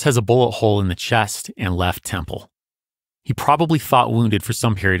 The corpse has a bullet hole in the chest and left temple. He probably fought wounded for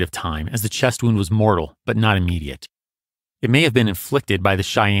some period of time, as the chest wound was mortal, but not immediate. It may have been inflicted by the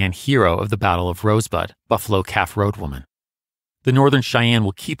Cheyenne hero of the Battle of Rosebud, Buffalo Calf Road Woman. The Northern Cheyenne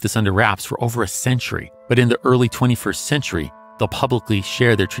will keep this under wraps for over a century, but in the early 21st century, they'll publicly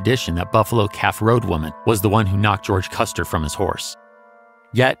share their tradition that Buffalo Calf Road Woman was the one who knocked George Custer from his horse.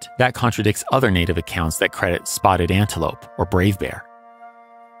 Yet, that contradicts other Native accounts that credit Spotted Antelope or Brave Bear.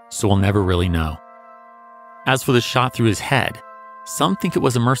 So we'll never really know. As for the shot through his head, some think it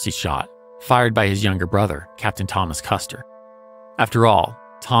was a mercy shot, fired by his younger brother, Captain Thomas Custer. After all,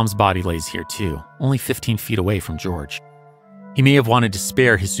 Tom's body lays here too, only 15 feet away from George. He may have wanted to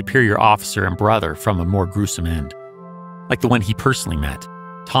spare his superior officer and brother from a more gruesome end. Like the one he personally met,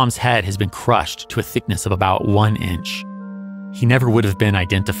 Tom's head has been crushed to a thickness of about 1 inch. He never would have been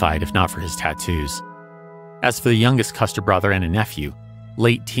identified if not for his tattoos. As for the youngest Custer brother and a nephew,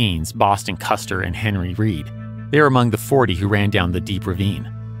 late teens Boston Custer and Henry Reed, they are among the 40 who ran down the deep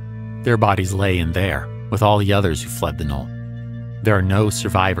ravine. Their bodies lay in there, with all the others who fled the knoll. There are no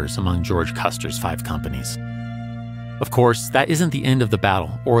survivors among George Custer's 5 companies. Of course, that isn't the end of the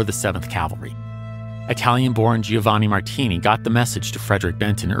battle or the 7th Cavalry. Italian-born Giovanni Martini got the message to Frederick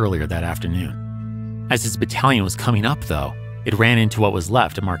Benton earlier that afternoon. As his battalion was coming up, though, it ran into what was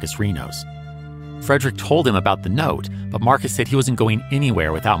left of Marcus Reno's. Frederick told him about the note, but Marcus said he wasn't going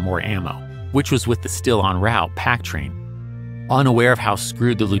anywhere without more ammo, which was with the still en route pack train. Unaware of how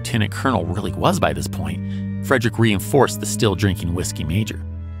screwed the lieutenant colonel really was by this point, Frederick reinforced the still drinking whiskey major.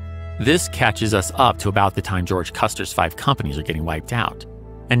 This catches us up to about the time George Custer's 5 companies are getting wiped out.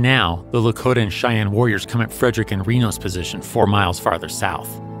 And now, the Lakota and Cheyenne warriors come at Frederick and Reno's position 4 miles farther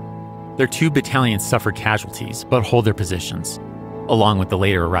south. Their 2 battalions suffer casualties, but hold their positions, along with the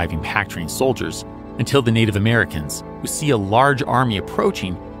later arriving pack train soldiers, until the Native Americans, who see a large army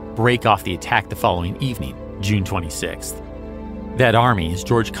approaching, break off the attack the following evening, June 26th. That army is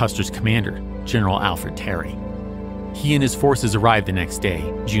George Custer's commander, General Alfred Terry. He and his forces arrived the next day,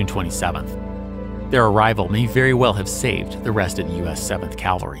 June 27th. Their arrival may very well have saved the rest of the U.S. 7th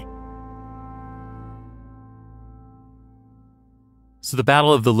Cavalry. So the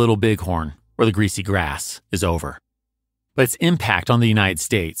Battle of the Little Bighorn, or the Greasy Grass, is over. But its impact on the United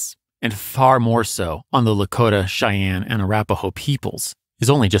States, and far more so on the Lakota, Cheyenne, and Arapaho peoples, is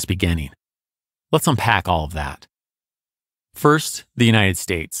only just beginning. Let's unpack all of that. First, the United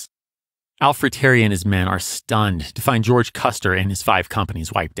States. Alfred Terry and his men are stunned to find George Custer and his 5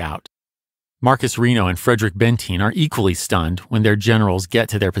 companies wiped out. Marcus Reno and Frederick Benton are equally stunned when their generals get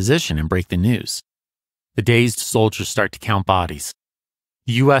to their position and break the news. The dazed soldiers start to count bodies.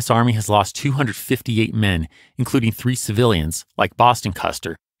 The U.S. Army has lost 258 men, including 3 civilians, like Boston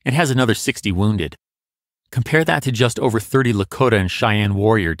Custer, and has another 60 wounded. Compare that to just over 30 Lakota and Cheyenne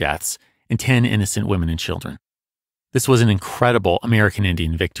warrior deaths and 10 innocent women and children. This was an incredible American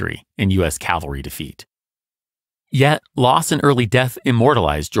Indian victory and U.S. cavalry defeat. Yet, loss and early death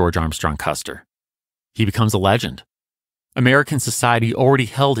immortalized George Armstrong Custer. He becomes a legend. American society already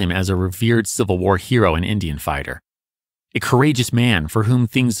held him as a revered Civil War hero and Indian fighter. A courageous man for whom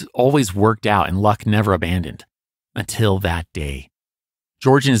things always worked out and luck never abandoned. Until that day.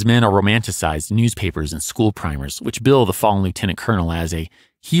 George and his men are romanticized in newspapers and school primers, which bill the fallen lieutenant colonel as a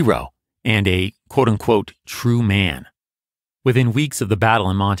hero and a quote-unquote true man. Within weeks of the battle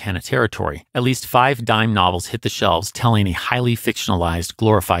in Montana Territory, at least 5 dime novels hit the shelves telling a highly fictionalized,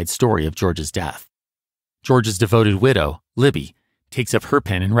 glorified story of George's death. George's devoted widow, Libby, takes up her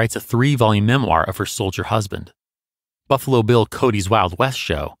pen and writes a 3-volume memoir of her soldier husband. Buffalo Bill Cody's Wild West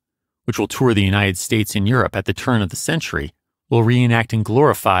show, which will tour the United States and Europe at the turn of the century, will reenact and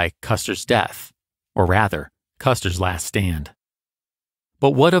glorify Custer's death, or rather, Custer's last stand.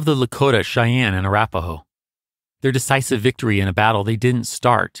 But what of the Lakota, Cheyenne, and Arapaho? Their decisive victory in a battle they didn't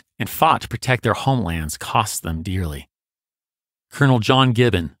start and fought to protect their homelands cost them dearly. Colonel John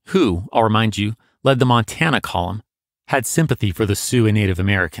Gibbon, who, I'll remind you, led the Montana column, had sympathy for the Sioux and Native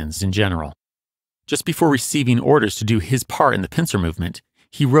Americans in general. Just before receiving orders to do his part in the pincer movement,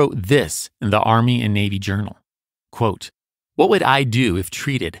 he wrote this in the Army and Navy Journal, quote, "What would I do if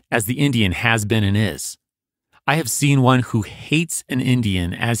treated as the Indian has been and is? I have seen one who hates an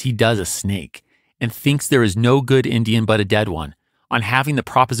Indian as he does a snake and thinks there is no good Indian but a dead one, on having the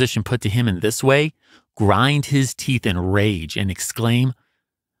proposition put to him in this way, grind his teeth in rage and exclaim,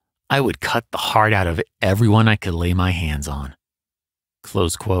 'I would cut the heart out of everyone I could lay my hands on.'"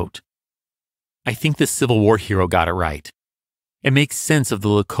 Close quote. I think this Civil War hero got it right. It makes sense of the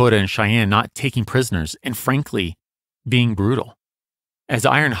Lakota and Cheyenne not taking prisoners and, frankly, being brutal. As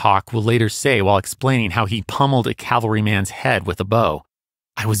Iron Hawk will later say while explaining how he pummeled a cavalryman's head with a bow,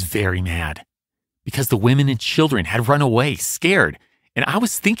 "I was very mad, because the women and children had run away, scared, and I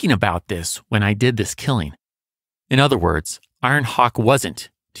was thinking about this when I did this killing." In other words, Iron Hawk wasn't,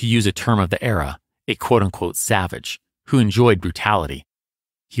 to use a term of the era, a quote-unquote savage who enjoyed brutality.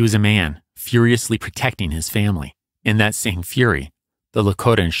 He was a man furiously protecting his family. In that same fury, the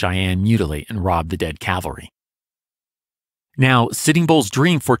Lakota and Cheyenne mutilate and rob the dead cavalry. Now, Sitting Bull's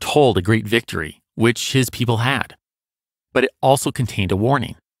dream foretold a great victory, which his people had. But it also contained a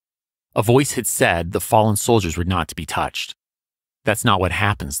warning. A voice had said the fallen soldiers were not to be touched. That's not what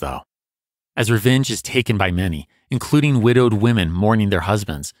happens, though. As revenge is taken by many, including widowed women mourning their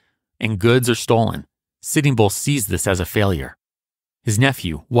husbands, and goods are stolen, Sitting Bull sees this as a failure. His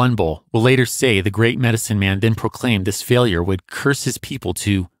nephew, One Bull, will later say the great medicine man then proclaimed this failure would curse his people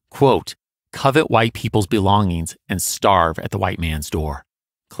to, quote, "covet white people's belongings and starve at the white man's door."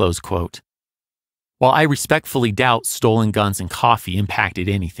 Close quote. While I respectfully doubt stolen guns and coffee impacted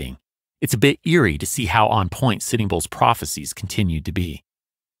anything, it's a bit eerie to see how on point Sitting Bull's prophecies continued to be.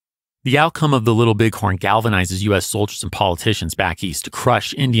 The outcome of the Little Bighorn galvanizes U.S. soldiers and politicians back east to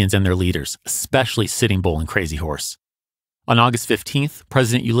crush Indians and their leaders, especially Sitting Bull and Crazy Horse. On August 15th,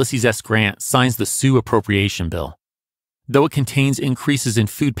 President Ulysses S. Grant signs the Sioux Appropriation Bill. Though it contains increases in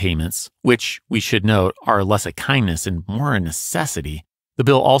food payments, which, we should note, are less a kindness and more a necessity, the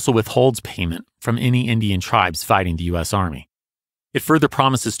bill also withholds payment from any Indian tribes fighting the U.S. Army. It further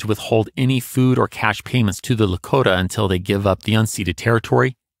promises to withhold any food or cash payments to the Lakota until they give up the unceded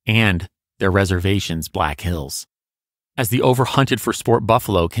territory and their reservation's Black Hills. As the overhunted for sport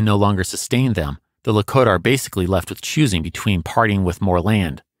buffalo can no longer sustain them, the Lakota are basically left with choosing between parting with more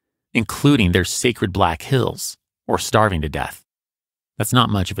land, including their sacred Black Hills, or starving to death. That's not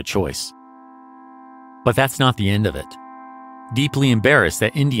much of a choice. But that's not the end of it. Deeply embarrassed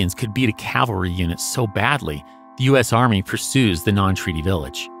that Indians could beat a cavalry unit so badly, the U.S. Army pursues the non-treaty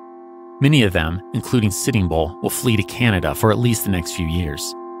village. Many of them, including Sitting Bull, will flee to Canada for at least the next few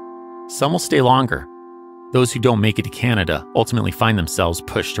years. Some will stay longer. Those who don't make it to Canada ultimately find themselves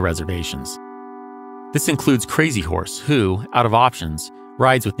pushed to reservations. This includes Crazy Horse, who, out of options,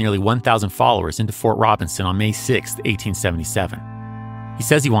 rides with nearly 1,000 followers into Fort Robinson on May 6, 1877. He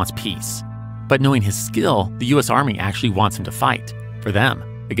says he wants peace, but knowing his skill, the U.S. Army actually wants him to fight, for them,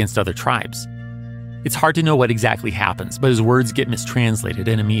 against other tribes. It's hard to know what exactly happens, but his words get mistranslated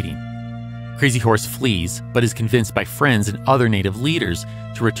in a meeting. Crazy Horse flees, but is convinced by friends and other Native leaders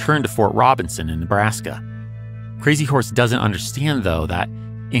to return to Fort Robinson in Nebraska. Crazy Horse doesn't understand, though, that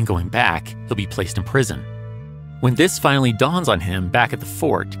in going back, he'll be placed in prison. When this finally dawns on him back at the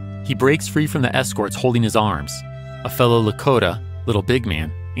fort, he breaks free from the escorts holding his arms, a fellow Lakota, Little Big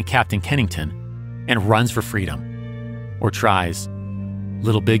Man, and Captain Kennington, and runs for freedom. Or tries.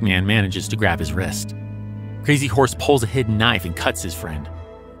 Little Big Man manages to grab his wrist. Crazy Horse pulls a hidden knife and cuts his friend.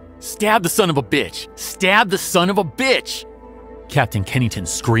 "Stab the son of a bitch! Stab the son of a bitch!" Captain Kennington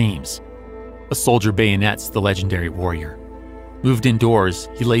screams. A soldier bayonets the legendary warrior. Moved indoors,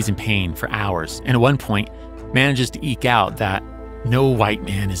 he lays in pain for hours, and at one point manages to eke out that no white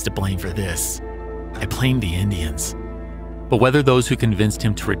man is to blame for this. I blame the Indians. But whether those who convinced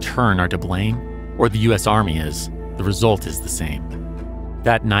him to return are to blame, or the U.S. Army is, the result is the same.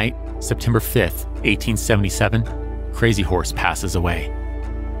 That night, September 5th, 1877, Crazy Horse passes away.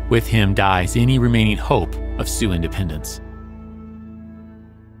 With him dies any remaining hope of Sioux independence.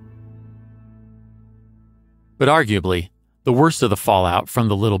 But arguably, the worst of the fallout from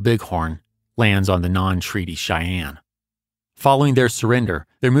the Little Bighorn lands on the non-treaty Cheyenne. Following their surrender,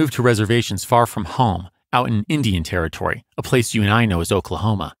 they're moved to reservations far from home, out in Indian Territory, a place you and I know as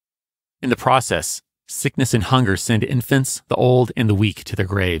Oklahoma. In the process, sickness and hunger send infants, the old, and the weak to their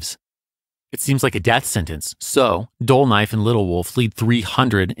graves. It seems like a death sentence, so Dull Knife and Little Wolf lead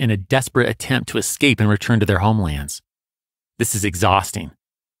 300 in a desperate attempt to escape and return to their homelands. This is exhausting.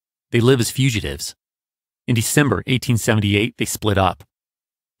 They live as fugitives. In December 1878, they split up.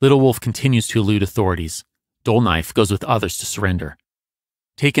 Little Wolf continues to elude authorities. Dull Knife goes with others to surrender.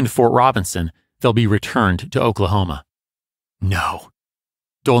 Taken to Fort Robinson, they'll be returned to Oklahoma. No.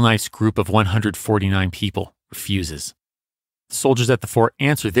 Dull Knife's group of 149 people refuses. The soldiers at the fort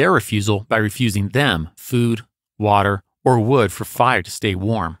answer their refusal by refusing them food, water, or wood for fire to stay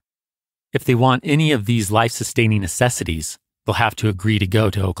warm. If they want any of these life-sustaining necessities, they'll have to agree to go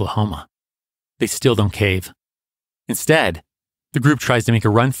to Oklahoma. They still don't cave. Instead, the group tries to make a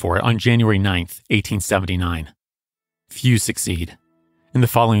run for it on January 9th, 1879. Few succeed. In the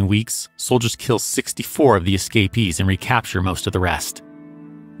following weeks, soldiers kill 64 of the escapees and recapture most of the rest.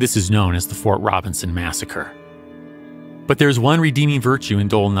 This is known as the Fort Robinson Massacre. But there's one redeeming virtue in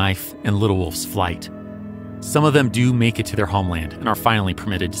Dull Knife and Little Wolf's flight. Some of them do make it to their homeland and are finally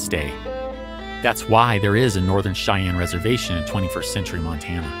permitted to stay. That's why there is a Northern Cheyenne Reservation in 21st century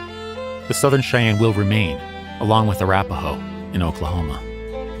Montana. The Southern Cheyenne will remain, along with Arapaho, in Oklahoma.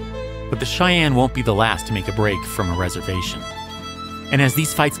 But the Cheyenne won't be the last to make a break from a reservation. And as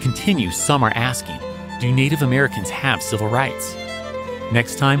these fights continue, some are asking, do Native Americans have civil rights?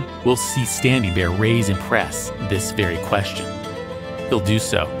 Next time, we'll see Standing Bear raise and press this very question. He'll do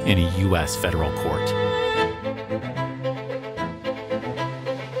so in a U.S. federal court.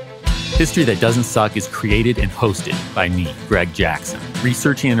 History That Doesn't Suck is created and hosted by me, Greg Jackson.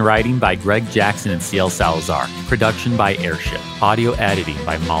 Researching and writing by Greg Jackson and CL Salazar. Production by Airship. Audio editing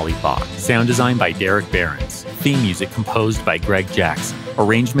by Molly Bach. Sound design by Derek Behrens. Theme music composed by Greg Jackson.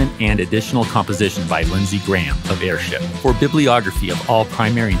 Arrangement and additional composition by Lindsey Graham of Airship. For bibliography of all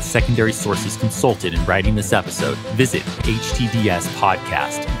primary and secondary sources consulted in writing this episode, visit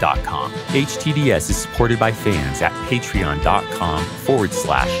htdspodcast.com. HTDS is supported by fans at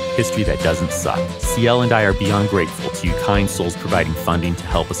patreon.com/History That Doesn't Suck. CL and I are beyond grateful to you kind souls providing funding to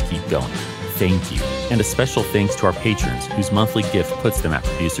help us keep going. Thank you. And a special thanks to our patrons whose monthly gift puts them at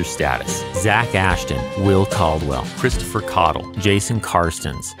producer status. Zach Ashton, Will Caldwell, Christopher Cottle, Jason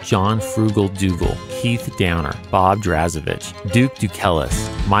Karstens, John Frugal Dougal, Keith Downer, Bob Drazovich, Duke Dukelis,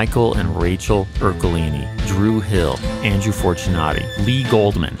 Michael and Rachel Ercolini, Drew Hill, Andrew Fortunati, Lee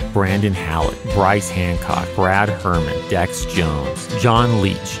Goldman, Brandon Hallett, Bryce Hancock, Brad Herman, Dex Jones, John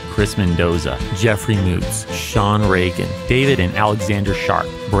Leach, Chris Mendoza, Jeffrey Moots, Sean Reagan, David and Alexander Sharp,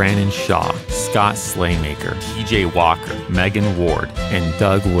 Brandon Shaw, Scott Slaymaker, TJ Walker, Megan Ward, and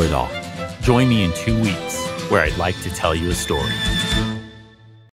Doug Woodall. Join me in 2 weeks where I'd like to tell you a story.